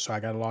problem with it, so I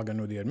got to log in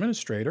with the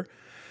administrator.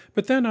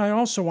 But then I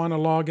also want to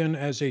log in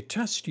as a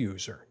test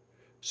user.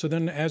 So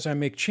then as I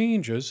make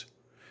changes,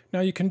 Now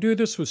you can do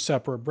this with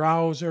separate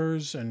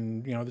browsers,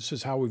 and this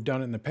is how we've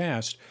done it in the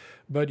past.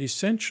 But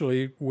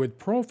essentially with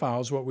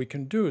profiles, what we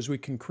can do is we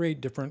can create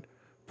different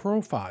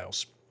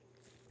profiles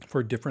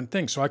for different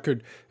things. So I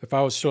could, if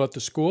I was still at the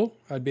school,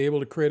 I'd be able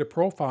to create a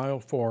profile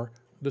for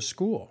the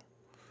school.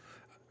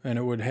 And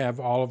it would have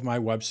all of my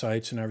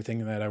websites and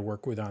everything that I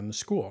work with on the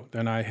school.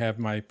 Then I have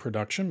my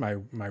production,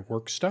 my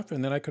work stuff,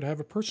 and then I could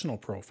have a personal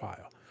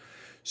profile.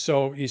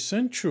 So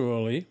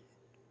essentially,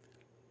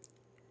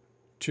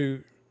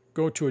 to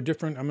go to a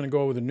different, I'm going to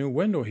go with a new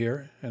window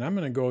here, and I'm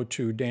going to go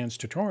to Dan's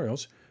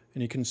Tutorials,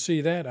 and you can see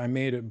that I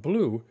made it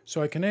blue.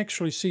 So I can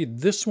actually see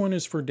this one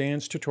is for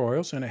Dan's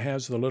Tutorials, and it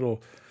has the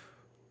little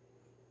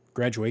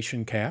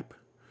graduation cap.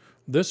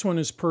 This one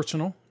is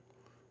personal.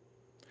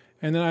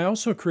 And then I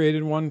also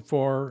created one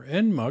for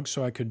NMUG,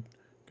 so I could,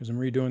 because I'm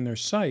redoing their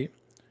site,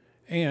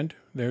 and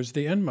there's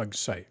the NMUG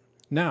site.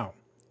 Now,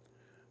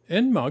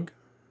 NMUG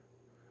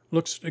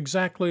looks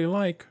exactly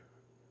like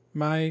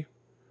my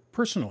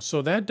personal,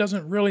 so that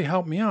doesn't really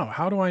help me out.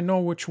 How do I know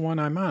which one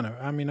I'm on?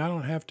 I mean, I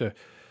don't have to,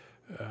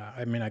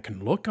 I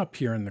can look up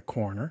here in the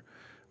corner,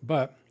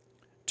 but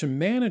to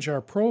manage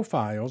our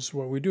profiles,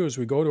 what we do is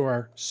we go to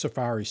our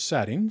Safari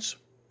settings,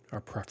 our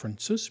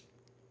preferences,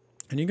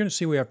 and you're going to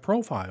see we have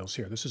profiles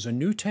here. This is a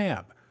new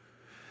tab.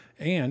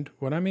 And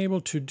what I'm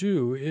able to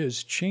do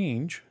is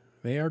change.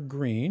 They are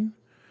green,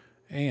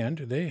 and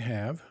they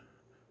have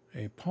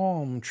a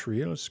palm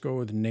tree. Let's go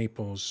with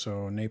Naples.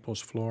 So Naples,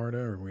 Florida,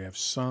 or we have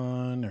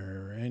sun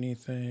or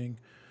anything.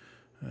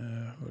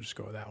 We'll just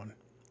go with that one.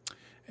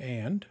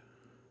 And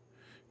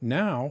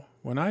now,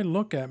 when I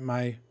look at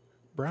my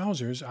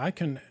browsers, I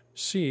can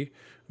see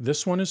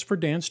this one is for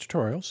Dan's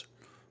Tutorials.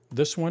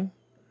 This one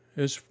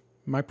is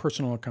my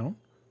personal account.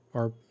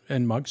 Or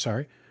NMUG,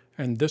 sorry,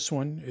 and this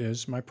one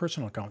is my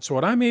personal account. So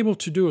what I'm able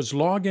to do is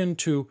log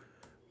into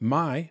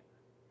my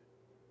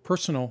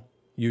personal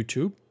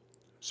YouTube,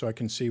 so I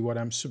can see what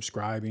I'm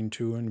subscribing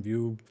to and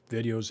view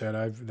videos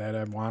that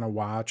I want to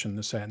watch and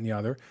this, that, and the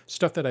other.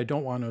 Stuff that I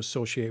don't want to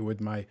associate with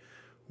my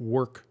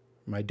work,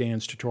 my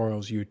Dan's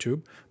Tutorials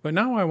YouTube. But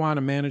now I want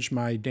to manage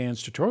my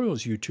Dan's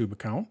Tutorials YouTube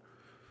account.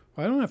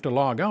 I don't have to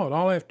log out.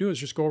 All I have to do is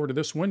just go over to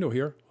this window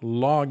here,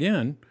 log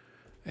in,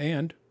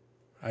 and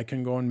I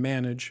can go and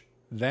manage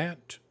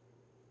that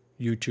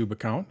YouTube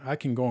account. I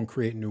can go and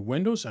create new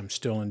windows. I'm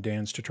still in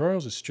Dan's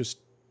Tutorials. It's just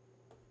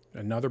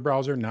another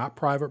browser, not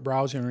private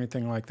browsing or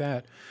anything like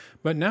that.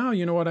 But now,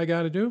 you know what I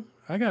got to do?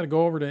 I got to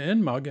go over to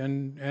NMUG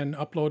and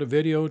upload a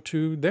video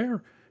to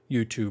their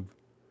YouTube.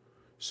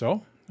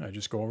 So I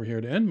just go over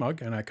here to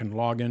NMUG, and I can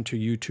log into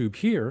YouTube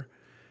here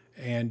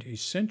and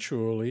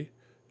essentially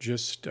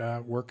just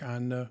work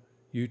on the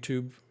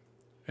YouTube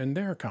and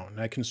their account.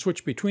 And I can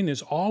switch between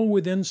these all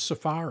within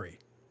Safari.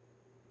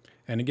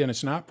 And again,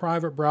 it's not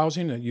private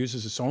browsing. It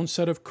uses its own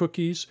set of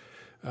cookies,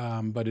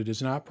 but it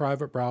is not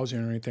private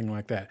browsing or anything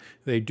like that.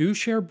 They do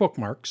share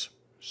bookmarks,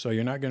 so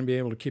you're not going to be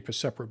able to keep a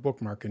separate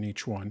bookmark in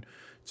each one.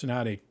 It's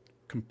not a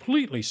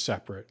completely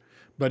separate,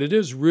 but it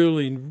is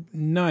really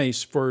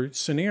nice for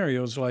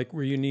scenarios like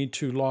where you need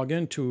to log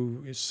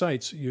into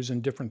sites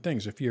using different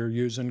things. If you're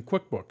using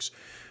QuickBooks,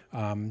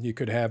 you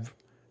could have,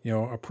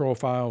 a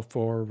profile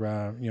for,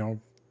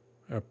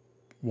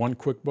 one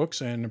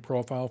QuickBooks and a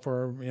profile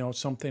for,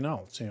 something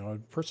else,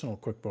 personal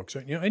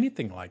QuickBooks,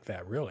 anything like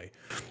that, really.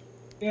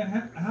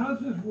 Yeah, how does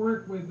this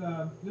work with,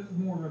 this is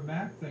more of a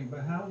Mac thing,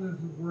 but how does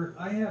it work?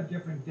 I have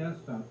different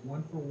desktops,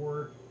 one for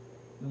work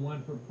and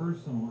one for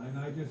personal, and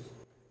I just...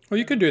 Well,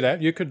 you could do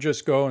that. You could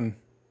just go and,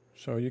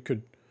 so you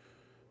could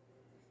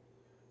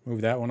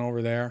move that one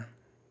over there.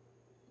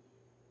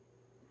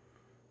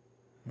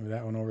 Move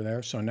that one over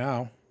there. So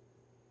now...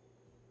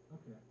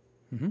 Okay.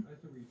 Mm-hmm.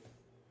 That's a reason.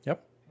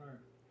 Yep. All right.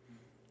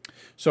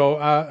 So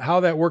how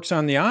that works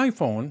on the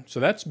iPhone,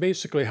 so that's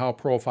basically how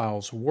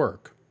profiles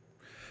work.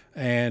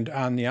 And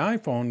on the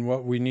iPhone,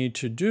 what we need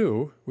to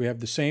do, we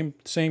have the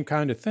same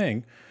kind of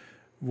thing.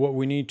 What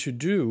we need to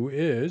do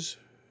is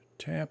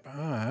tap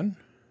on,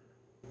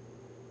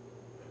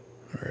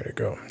 where'd it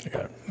go?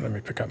 Let me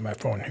pick up my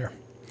phone here.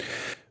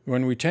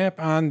 When we tap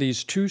on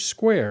these two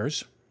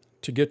squares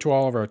to get to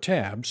all of our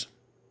tabs,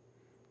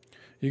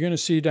 you're going to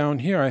see down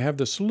here, I have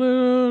this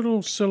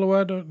little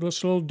silhouette,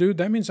 this little dude.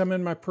 That means I'm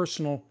in my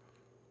personal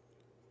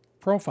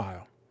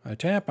profile. I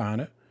tap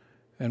on it,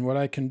 and what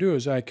I can do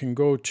is I can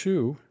go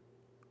to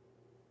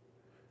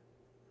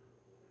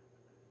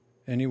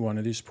any one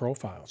of these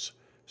profiles.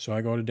 So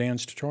I go to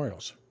Dan's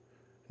Tutorials.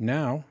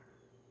 Now,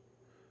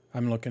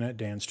 I'm looking at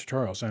Dan's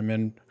Tutorials. I'm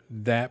in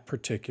that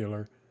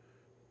particular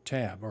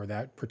tab or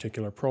that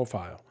particular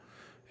profile.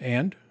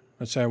 And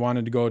let's say I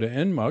wanted to go to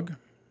NMUG.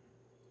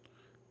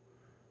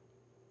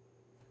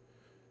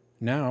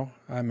 Now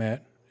I'm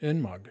at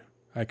NMUG.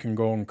 I can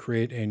go and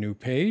create a new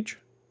page,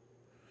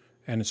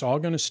 and it's all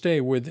going to stay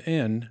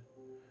within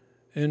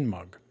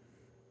NMUG.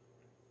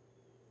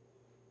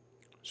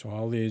 So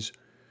all these,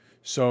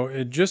 so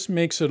it just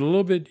makes it a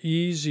little bit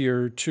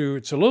easier to,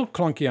 it's a little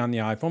clunky on the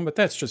iPhone, but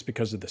that's just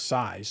because of the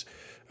size.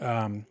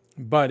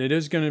 But it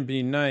is going to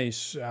be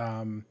nice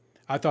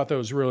I thought that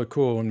was really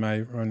cool when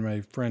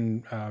my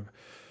friend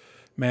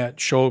Matt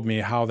showed me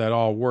how that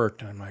all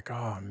worked. And I'm like,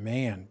 oh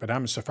man! But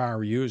I'm a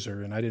Safari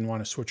user, and I didn't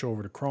want to switch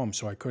over to Chrome,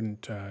 so I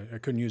couldn't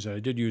use it. I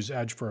did use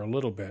Edge for a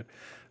little bit,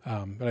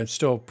 but I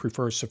still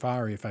prefer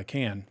Safari if I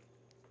can.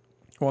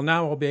 Well,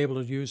 now I'll be able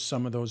to use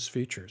some of those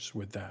features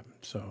with that.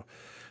 So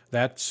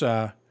that's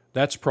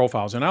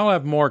profiles, and I'll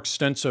have more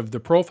extensive. The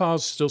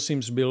profiles still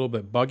seems to be a little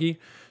bit buggy,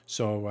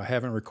 so I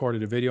haven't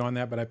recorded a video on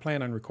that, but I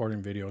plan on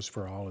recording videos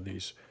for all of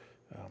these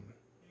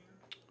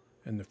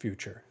in the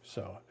future.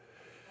 So,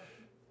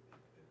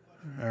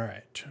 all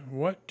right,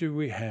 what do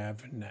we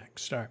have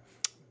next? All right.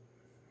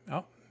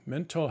 Oh,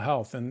 mental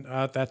health, and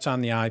that's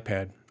on the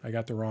iPad. I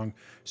got the wrong.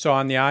 So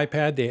on the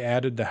iPad, they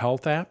added the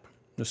health app.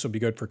 This will be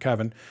good for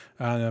Kevin.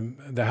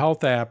 The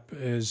health app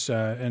is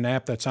an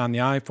app that's on the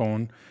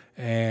iPhone,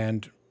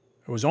 and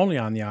it was only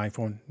on the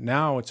iPhone.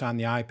 Now it's on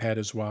the iPad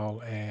as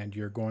well, and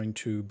you're going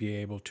to be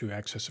able to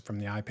access it from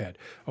the iPad.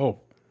 Oh,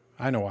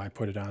 I know why I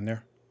put it on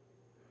there.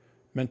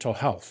 Mental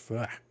health.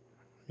 Ugh.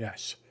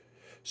 Yes.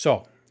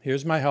 So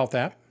here's my health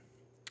app.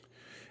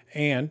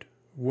 And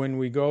when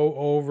we go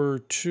over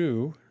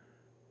to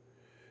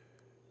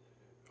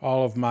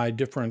all of my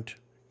different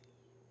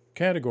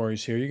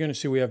categories here, you're going to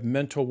see we have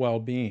mental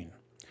well-being.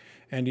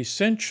 And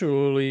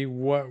essentially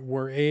what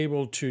we're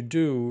able to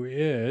do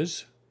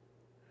is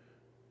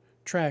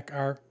track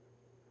our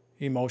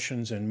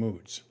emotions and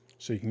moods.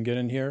 So you can get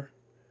in here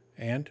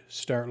and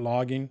start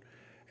logging.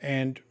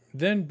 And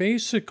then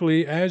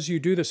basically as you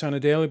do this on a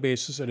daily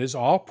basis, it is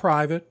all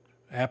private.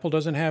 Apple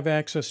doesn't have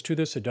access to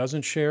this. It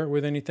doesn't share it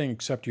with anything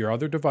except your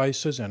other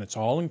devices, and it's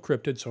all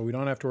encrypted, so we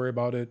don't have to worry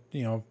about it,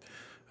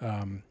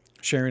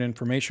 sharing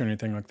information or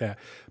anything like that.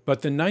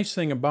 But the nice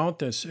thing about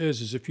this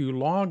is if you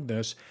log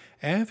this,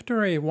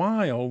 after a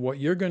while, what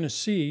you're going to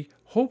see,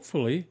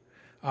 hopefully,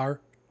 are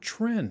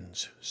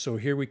trends. So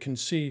here we can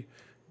see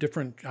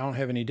different, I don't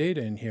have any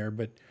data in here,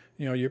 but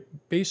you're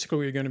basically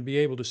what you're going to be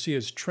able to see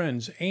is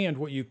trends. And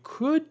what you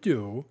could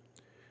do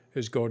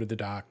is go to the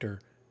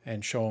doctor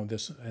and show them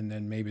this, and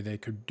then maybe they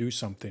could do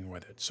something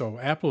with it. So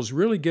Apple's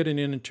really getting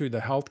into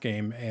the health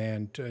game,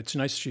 and it's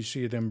nice to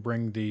see them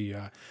bring the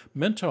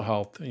mental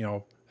health,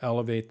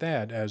 elevate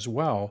that as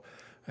well.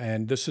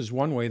 And this is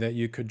one way that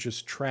you could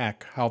just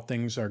track how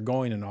things are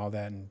going and all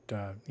that, and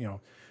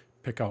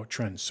pick out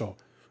trends. So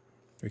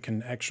we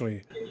can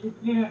actually.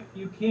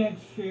 You can't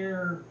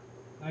share.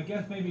 I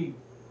guess maybe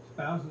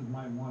spouses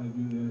might want to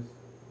do this,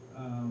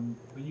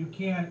 but you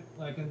can't,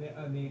 like in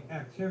the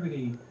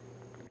activity.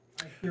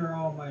 I share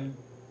all my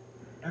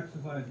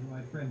exercise with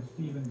my friend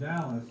Steve in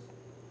Dallas.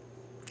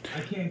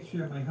 I can't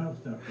share my health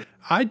stuff.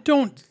 I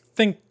don't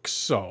think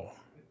so.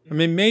 I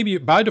mean, maybe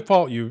by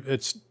default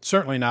it's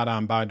certainly not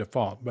on by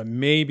default, but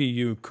maybe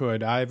you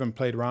could. I haven't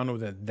played around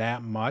with it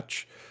that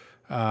much,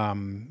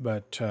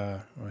 but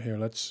here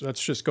let's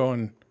just go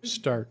and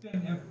start.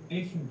 Send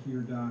information to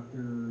your doctor.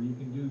 You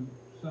can do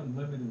some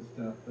limited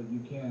stuff, but you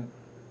can't.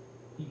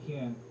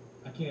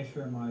 I can't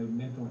share my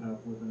mental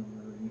health with him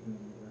or anything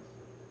like that.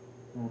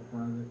 All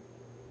private.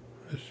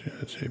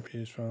 Let's see,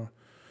 peaceful.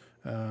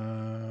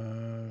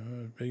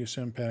 Biggest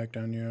impact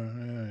on you.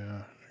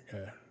 Yeah.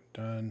 Okay,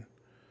 done.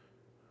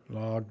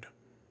 Logged.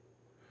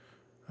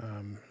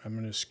 I'm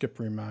going to skip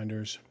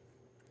reminders.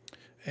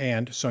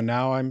 And so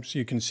now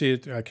you can see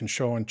it. I can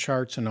show in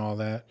charts and all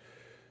that.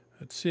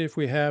 Let's see if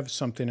we have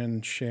something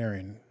in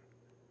sharing.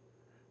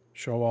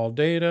 Show all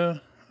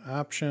data,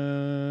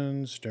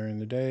 options during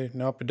the day.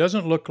 Nope, it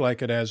doesn't look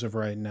like it as of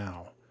right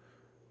now.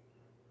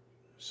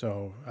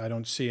 So I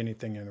don't see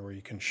anything in where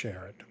you can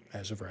share it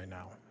as of right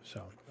now.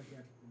 So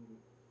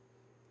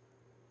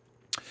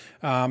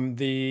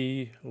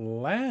the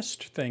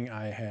last thing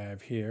I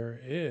have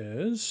here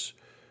is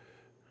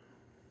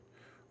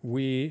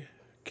we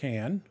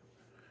can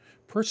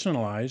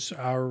personalize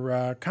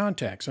our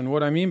contacts. And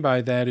what I mean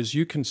by that is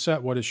you can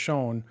set what is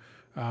shown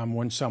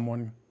when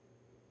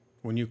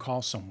you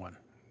call someone.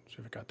 See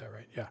if I got that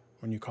right. Yeah,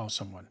 when you call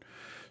someone.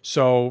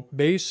 So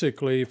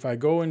basically, if I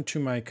go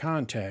into my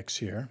contacts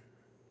here,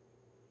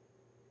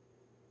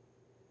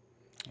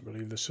 I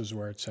believe this is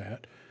where it's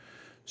at.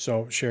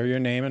 So share your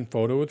name and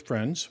photo with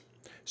friends.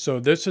 So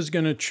this is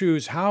going to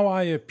choose how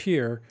I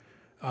appear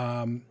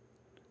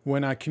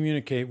when I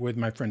communicate with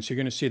my friends. So you're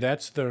going to see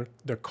that's the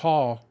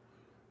call.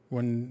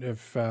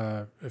 If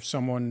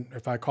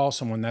I call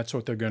someone, that's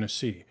what they're going to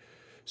see.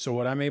 So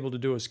what I'm able to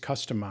do is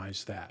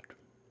customize that.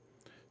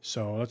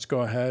 So let's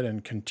go ahead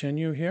and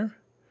continue here.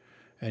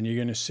 And you're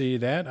going to see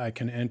that I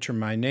can enter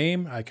my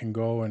name. I can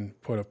go and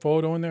put a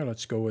photo in there.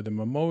 Let's go with an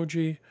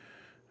emoji.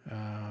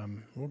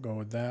 We'll go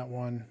with that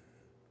one.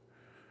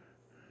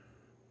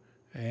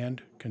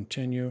 And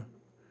continue.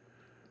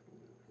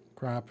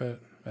 Crop it.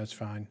 That's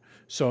fine.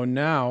 So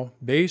now,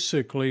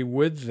 basically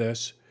with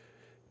this,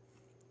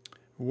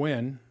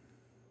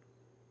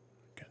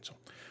 cancel.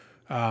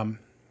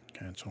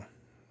 Cancel.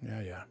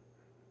 Yeah.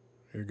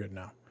 You're good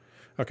now.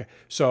 Okay.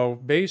 So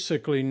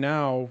basically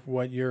now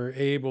what you're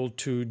able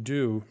to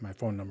do, my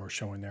phone number is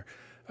showing there.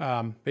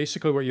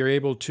 basically what you're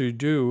able to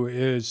do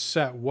is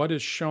set what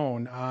is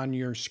shown on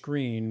your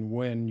screen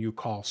when you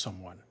call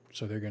someone.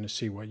 So they're going to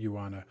see what you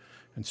want to,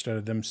 instead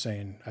of them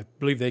saying, I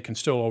believe they can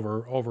still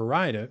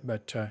override it,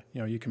 but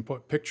you know, you can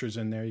put pictures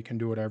in there. You can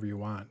do whatever you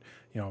want.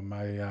 You know,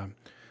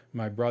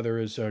 my brother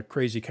is a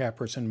crazy cat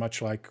person,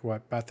 much like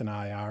what Beth and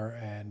I are,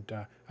 and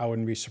I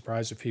wouldn't be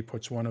surprised if he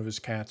puts one of his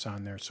cats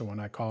on there. So when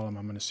I call him,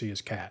 I'm going to see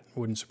his cat.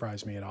 Wouldn't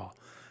surprise me at all.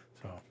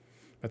 So,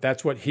 but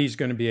that's what he's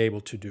going to be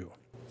able to do.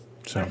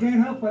 So. I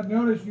can't help but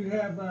notice you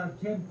have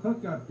Tim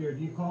Cook up there.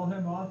 Do you call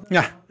him often?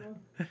 Yeah.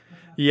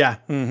 Yeah.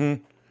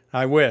 Mm-hmm.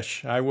 I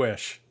wish.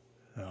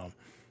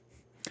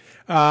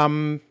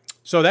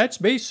 So that's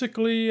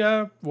basically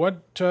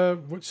what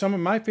some of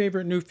my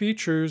favorite new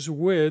features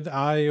with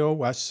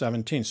iOS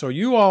 17. So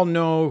you all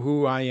know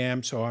who I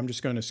am, so I'm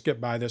just going to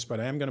skip by this, but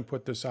I am going to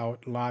put this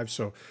out live.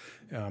 So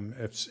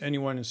if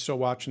anyone is still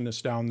watching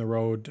this down the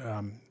road,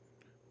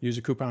 use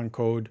a coupon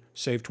code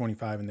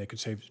SAVE25, and they could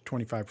save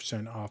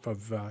 25% off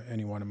of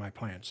any one of my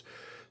plans.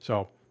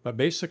 So, but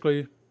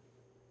basically,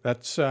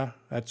 that's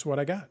what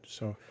I got.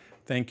 So.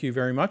 Thank you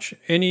very much.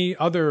 Any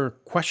other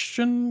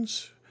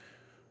questions?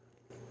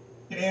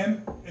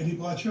 Dan, Eddie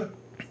Bletcher?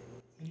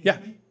 Yeah.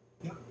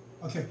 Yeah.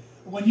 Okay.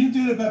 When you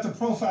did about the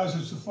profiles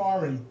of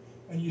Safari,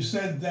 and you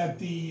said that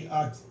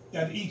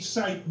that each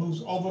site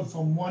moves over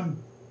from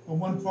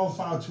one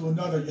profile to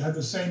another, you have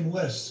the same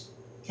list.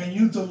 Can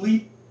you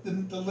delete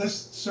the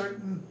list,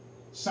 certain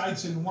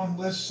sites in one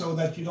list, so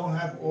that you don't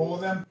have all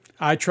of them?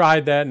 I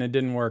tried that and it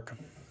didn't work.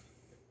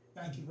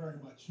 Thank you very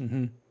much.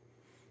 Mm-hmm.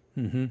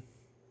 Mm-hmm.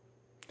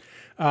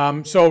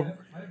 So,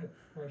 I have a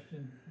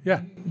question.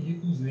 Yeah.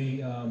 You use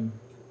the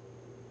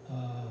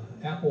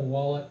Apple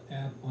Wallet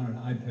app on an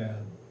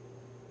iPad.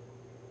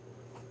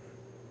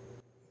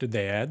 Did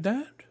they add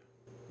that?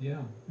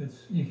 Yeah,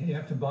 you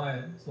have to buy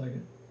it. It's like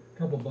a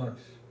couple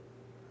bucks.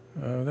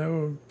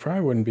 That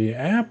probably wouldn't be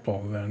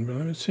Apple then, but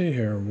let me see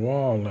here.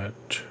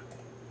 Wallet.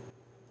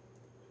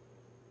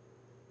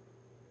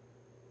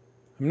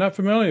 I'm not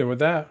familiar with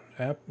that.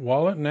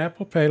 Wallet and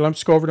Apple Pay.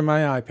 Let's go over to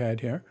my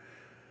iPad here.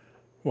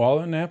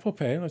 Wallet and Apple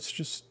Pay. Let's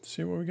just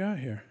see what we got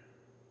here.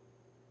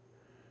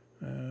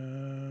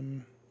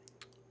 Didn't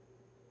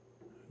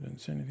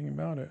say anything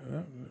about it.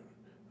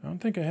 I don't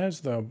think it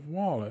has the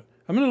wallet.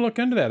 I'm going to look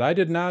into that. I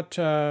did not.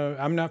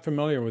 I'm not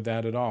familiar with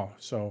that at all,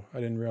 so I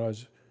didn't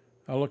realize.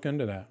 I'll look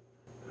into that.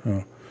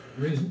 Oh.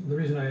 The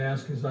reason I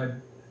ask is I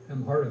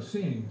am hard of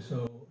seeing,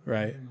 so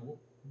right. having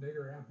a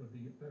bigger app would be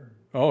better.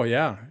 Oh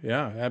yeah,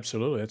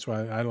 absolutely. That's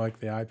why I like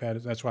the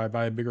iPad. That's why I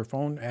buy a bigger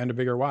phone and a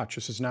bigger watch.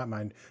 This is not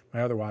my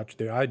other watch.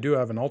 I do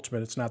have an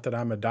Ultimate. It's not that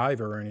I'm a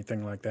diver or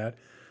anything like that.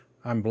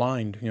 I'm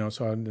blind, you know,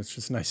 so it's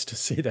just nice to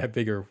see that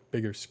bigger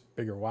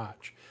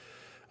watch.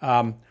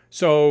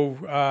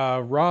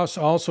 So Ross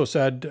also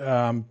said,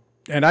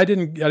 and I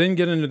didn't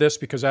get into this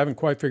because I haven't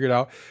quite figured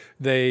out.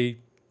 They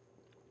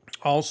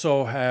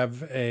also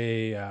have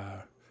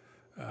a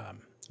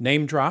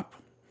name drop.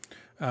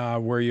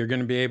 Where you're going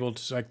to be able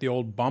to, like the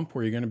old bump,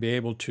 where you're going to be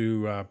able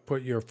to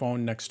put your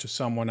phone next to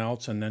someone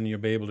else, and then you'll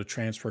be able to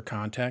transfer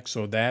contacts.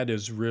 So that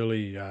is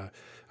really,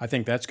 I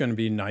think that's going to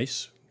be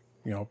nice,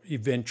 you know,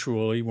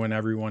 eventually when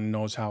everyone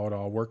knows how it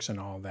all works and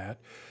all that.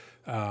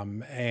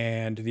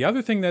 And the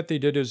other thing that they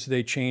did is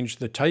they changed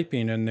the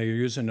typing, and they're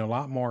using a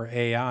lot more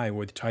AI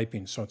with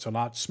typing, so it's a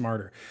lot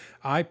smarter.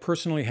 I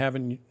personally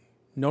haven't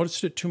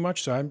noticed it too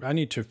much, so I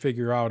need to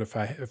figure out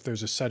if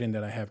there's a setting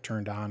that I have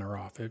turned on or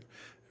off. It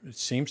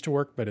seems to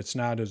work, but it's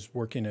not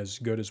working as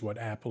good as what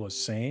Apple is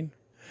saying.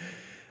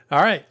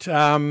 All right.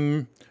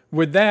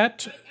 With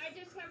that, I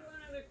just have one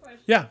other question.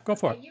 Yeah, go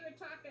for it. You were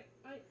talking.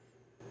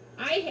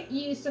 I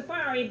use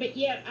Safari, but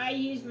yet I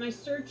use my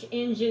search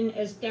engine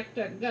as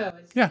DuckDuckGo.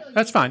 It's yeah, still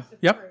that's using fine. Safari,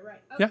 Yep.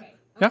 right? Yep. Okay.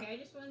 Yep. Okay. I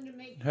just wanted to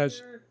make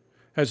sure.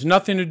 Has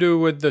nothing to do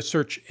with the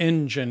search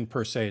engine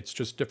per se. It's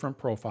just different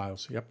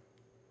profiles. Yep.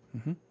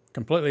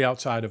 Completely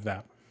outside of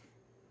that.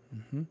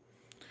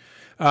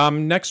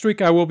 Next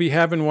week, I will be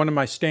having one of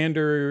my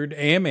standard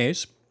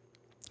AMAs,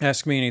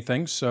 Ask Me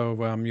Anything.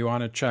 So you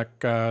want to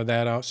check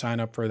that out, sign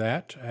up for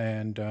that.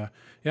 And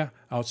yeah,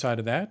 outside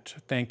of that,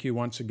 thank you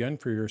once again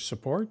for your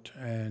support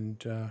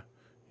and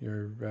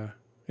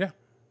yeah,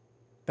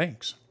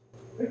 thanks.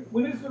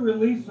 When is the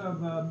release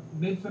of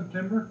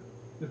mid-September?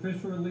 The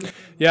official release?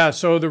 Yeah,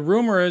 so the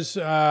rumor is,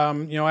 you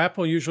know,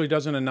 Apple usually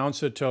doesn't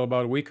announce it till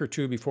about a week or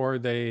two before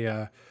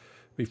they,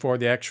 before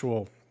the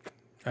actual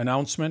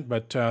announcement,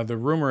 but the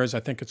rumor is I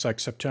think it's like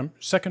September,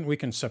 second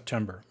week in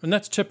September, and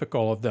that's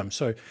typical of them.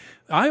 So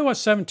iOS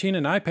 17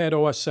 and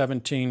iPadOS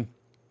 17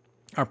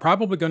 are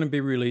probably going to be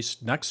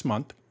released next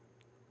month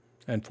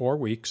in 4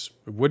 weeks.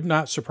 It would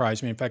not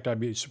surprise me. In fact, I'd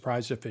be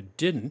surprised if it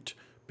didn't,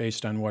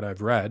 based on what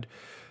I've read.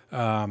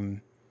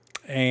 And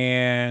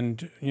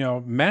you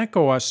know,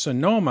 macOS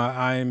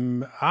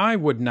Sonoma, I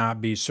would not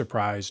be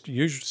surprised.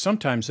 Usually,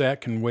 sometimes that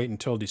can wait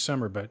until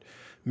December, but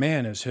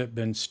man, has it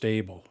been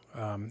stable.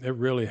 It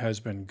really has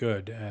been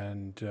good,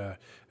 and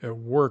it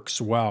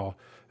works well.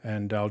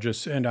 And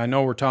I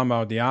know we're talking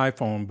about the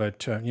iPhone,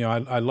 but you know,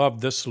 I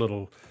love this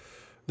little.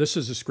 This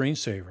is a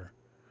screensaver.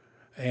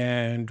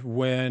 And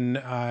when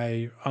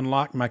I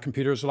unlock, my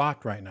computer is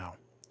locked right now.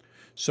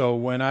 So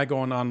when I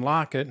go and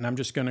unlock it, and I'm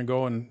just going to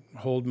go and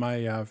hold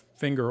my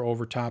finger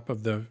over top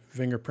of the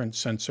fingerprint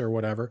sensor or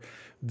whatever,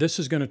 this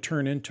is going to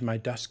turn into my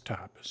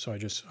desktop. So I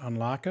just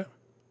unlock it.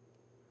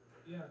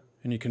 Yeah.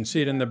 And you can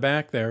see it in the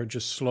back there,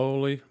 just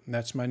slowly, and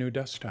that's my new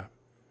desktop.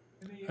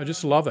 And I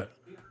just love it.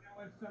 The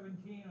iOS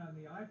 17 on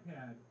the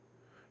iPad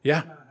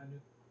Yeah, got a new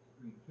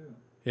screen too.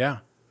 yeah.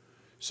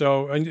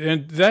 So,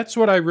 and that's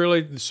what I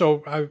really,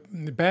 so I,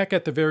 back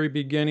at the very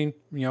beginning,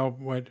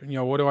 what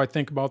do I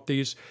think about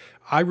these?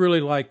 I really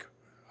like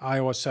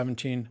iOS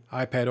 17,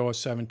 iPad OS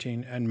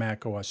 17, and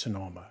Mac OS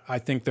Sonoma. I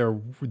think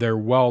they're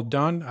well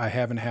done. I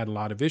haven't had a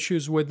lot of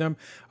issues with them.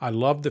 I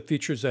love the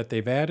features that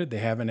they've added. They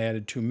haven't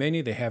added too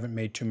many. They haven't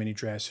made too many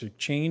drastic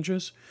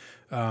changes.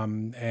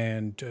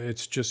 And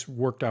it's just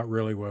worked out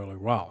really, really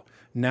well.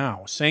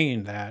 Now,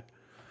 saying that,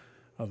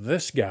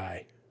 this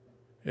guy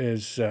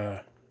is,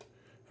 I'm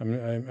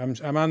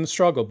on the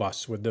struggle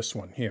bus with this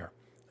one here.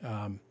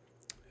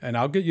 And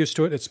I'll get used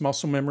to it. It's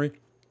muscle memory.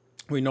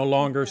 We no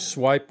longer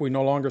swipe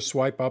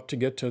up to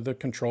get to the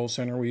control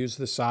center. We use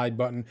the side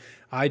button.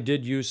 I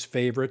did use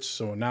favorites,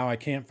 so now I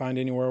can't find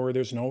anywhere where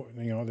there's no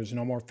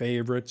more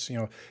favorites.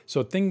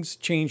 So things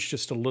changed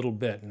just a little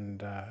bit,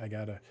 and I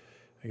gotta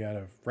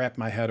wrap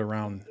my head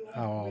around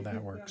how all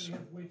that works.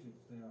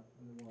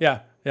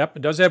 Yeah, yep,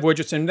 it does have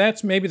widgets,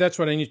 and maybe that's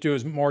what I need to do.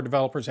 Is more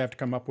developers have to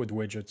come up with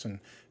widgets and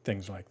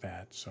things like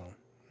that. So,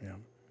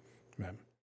 yeah.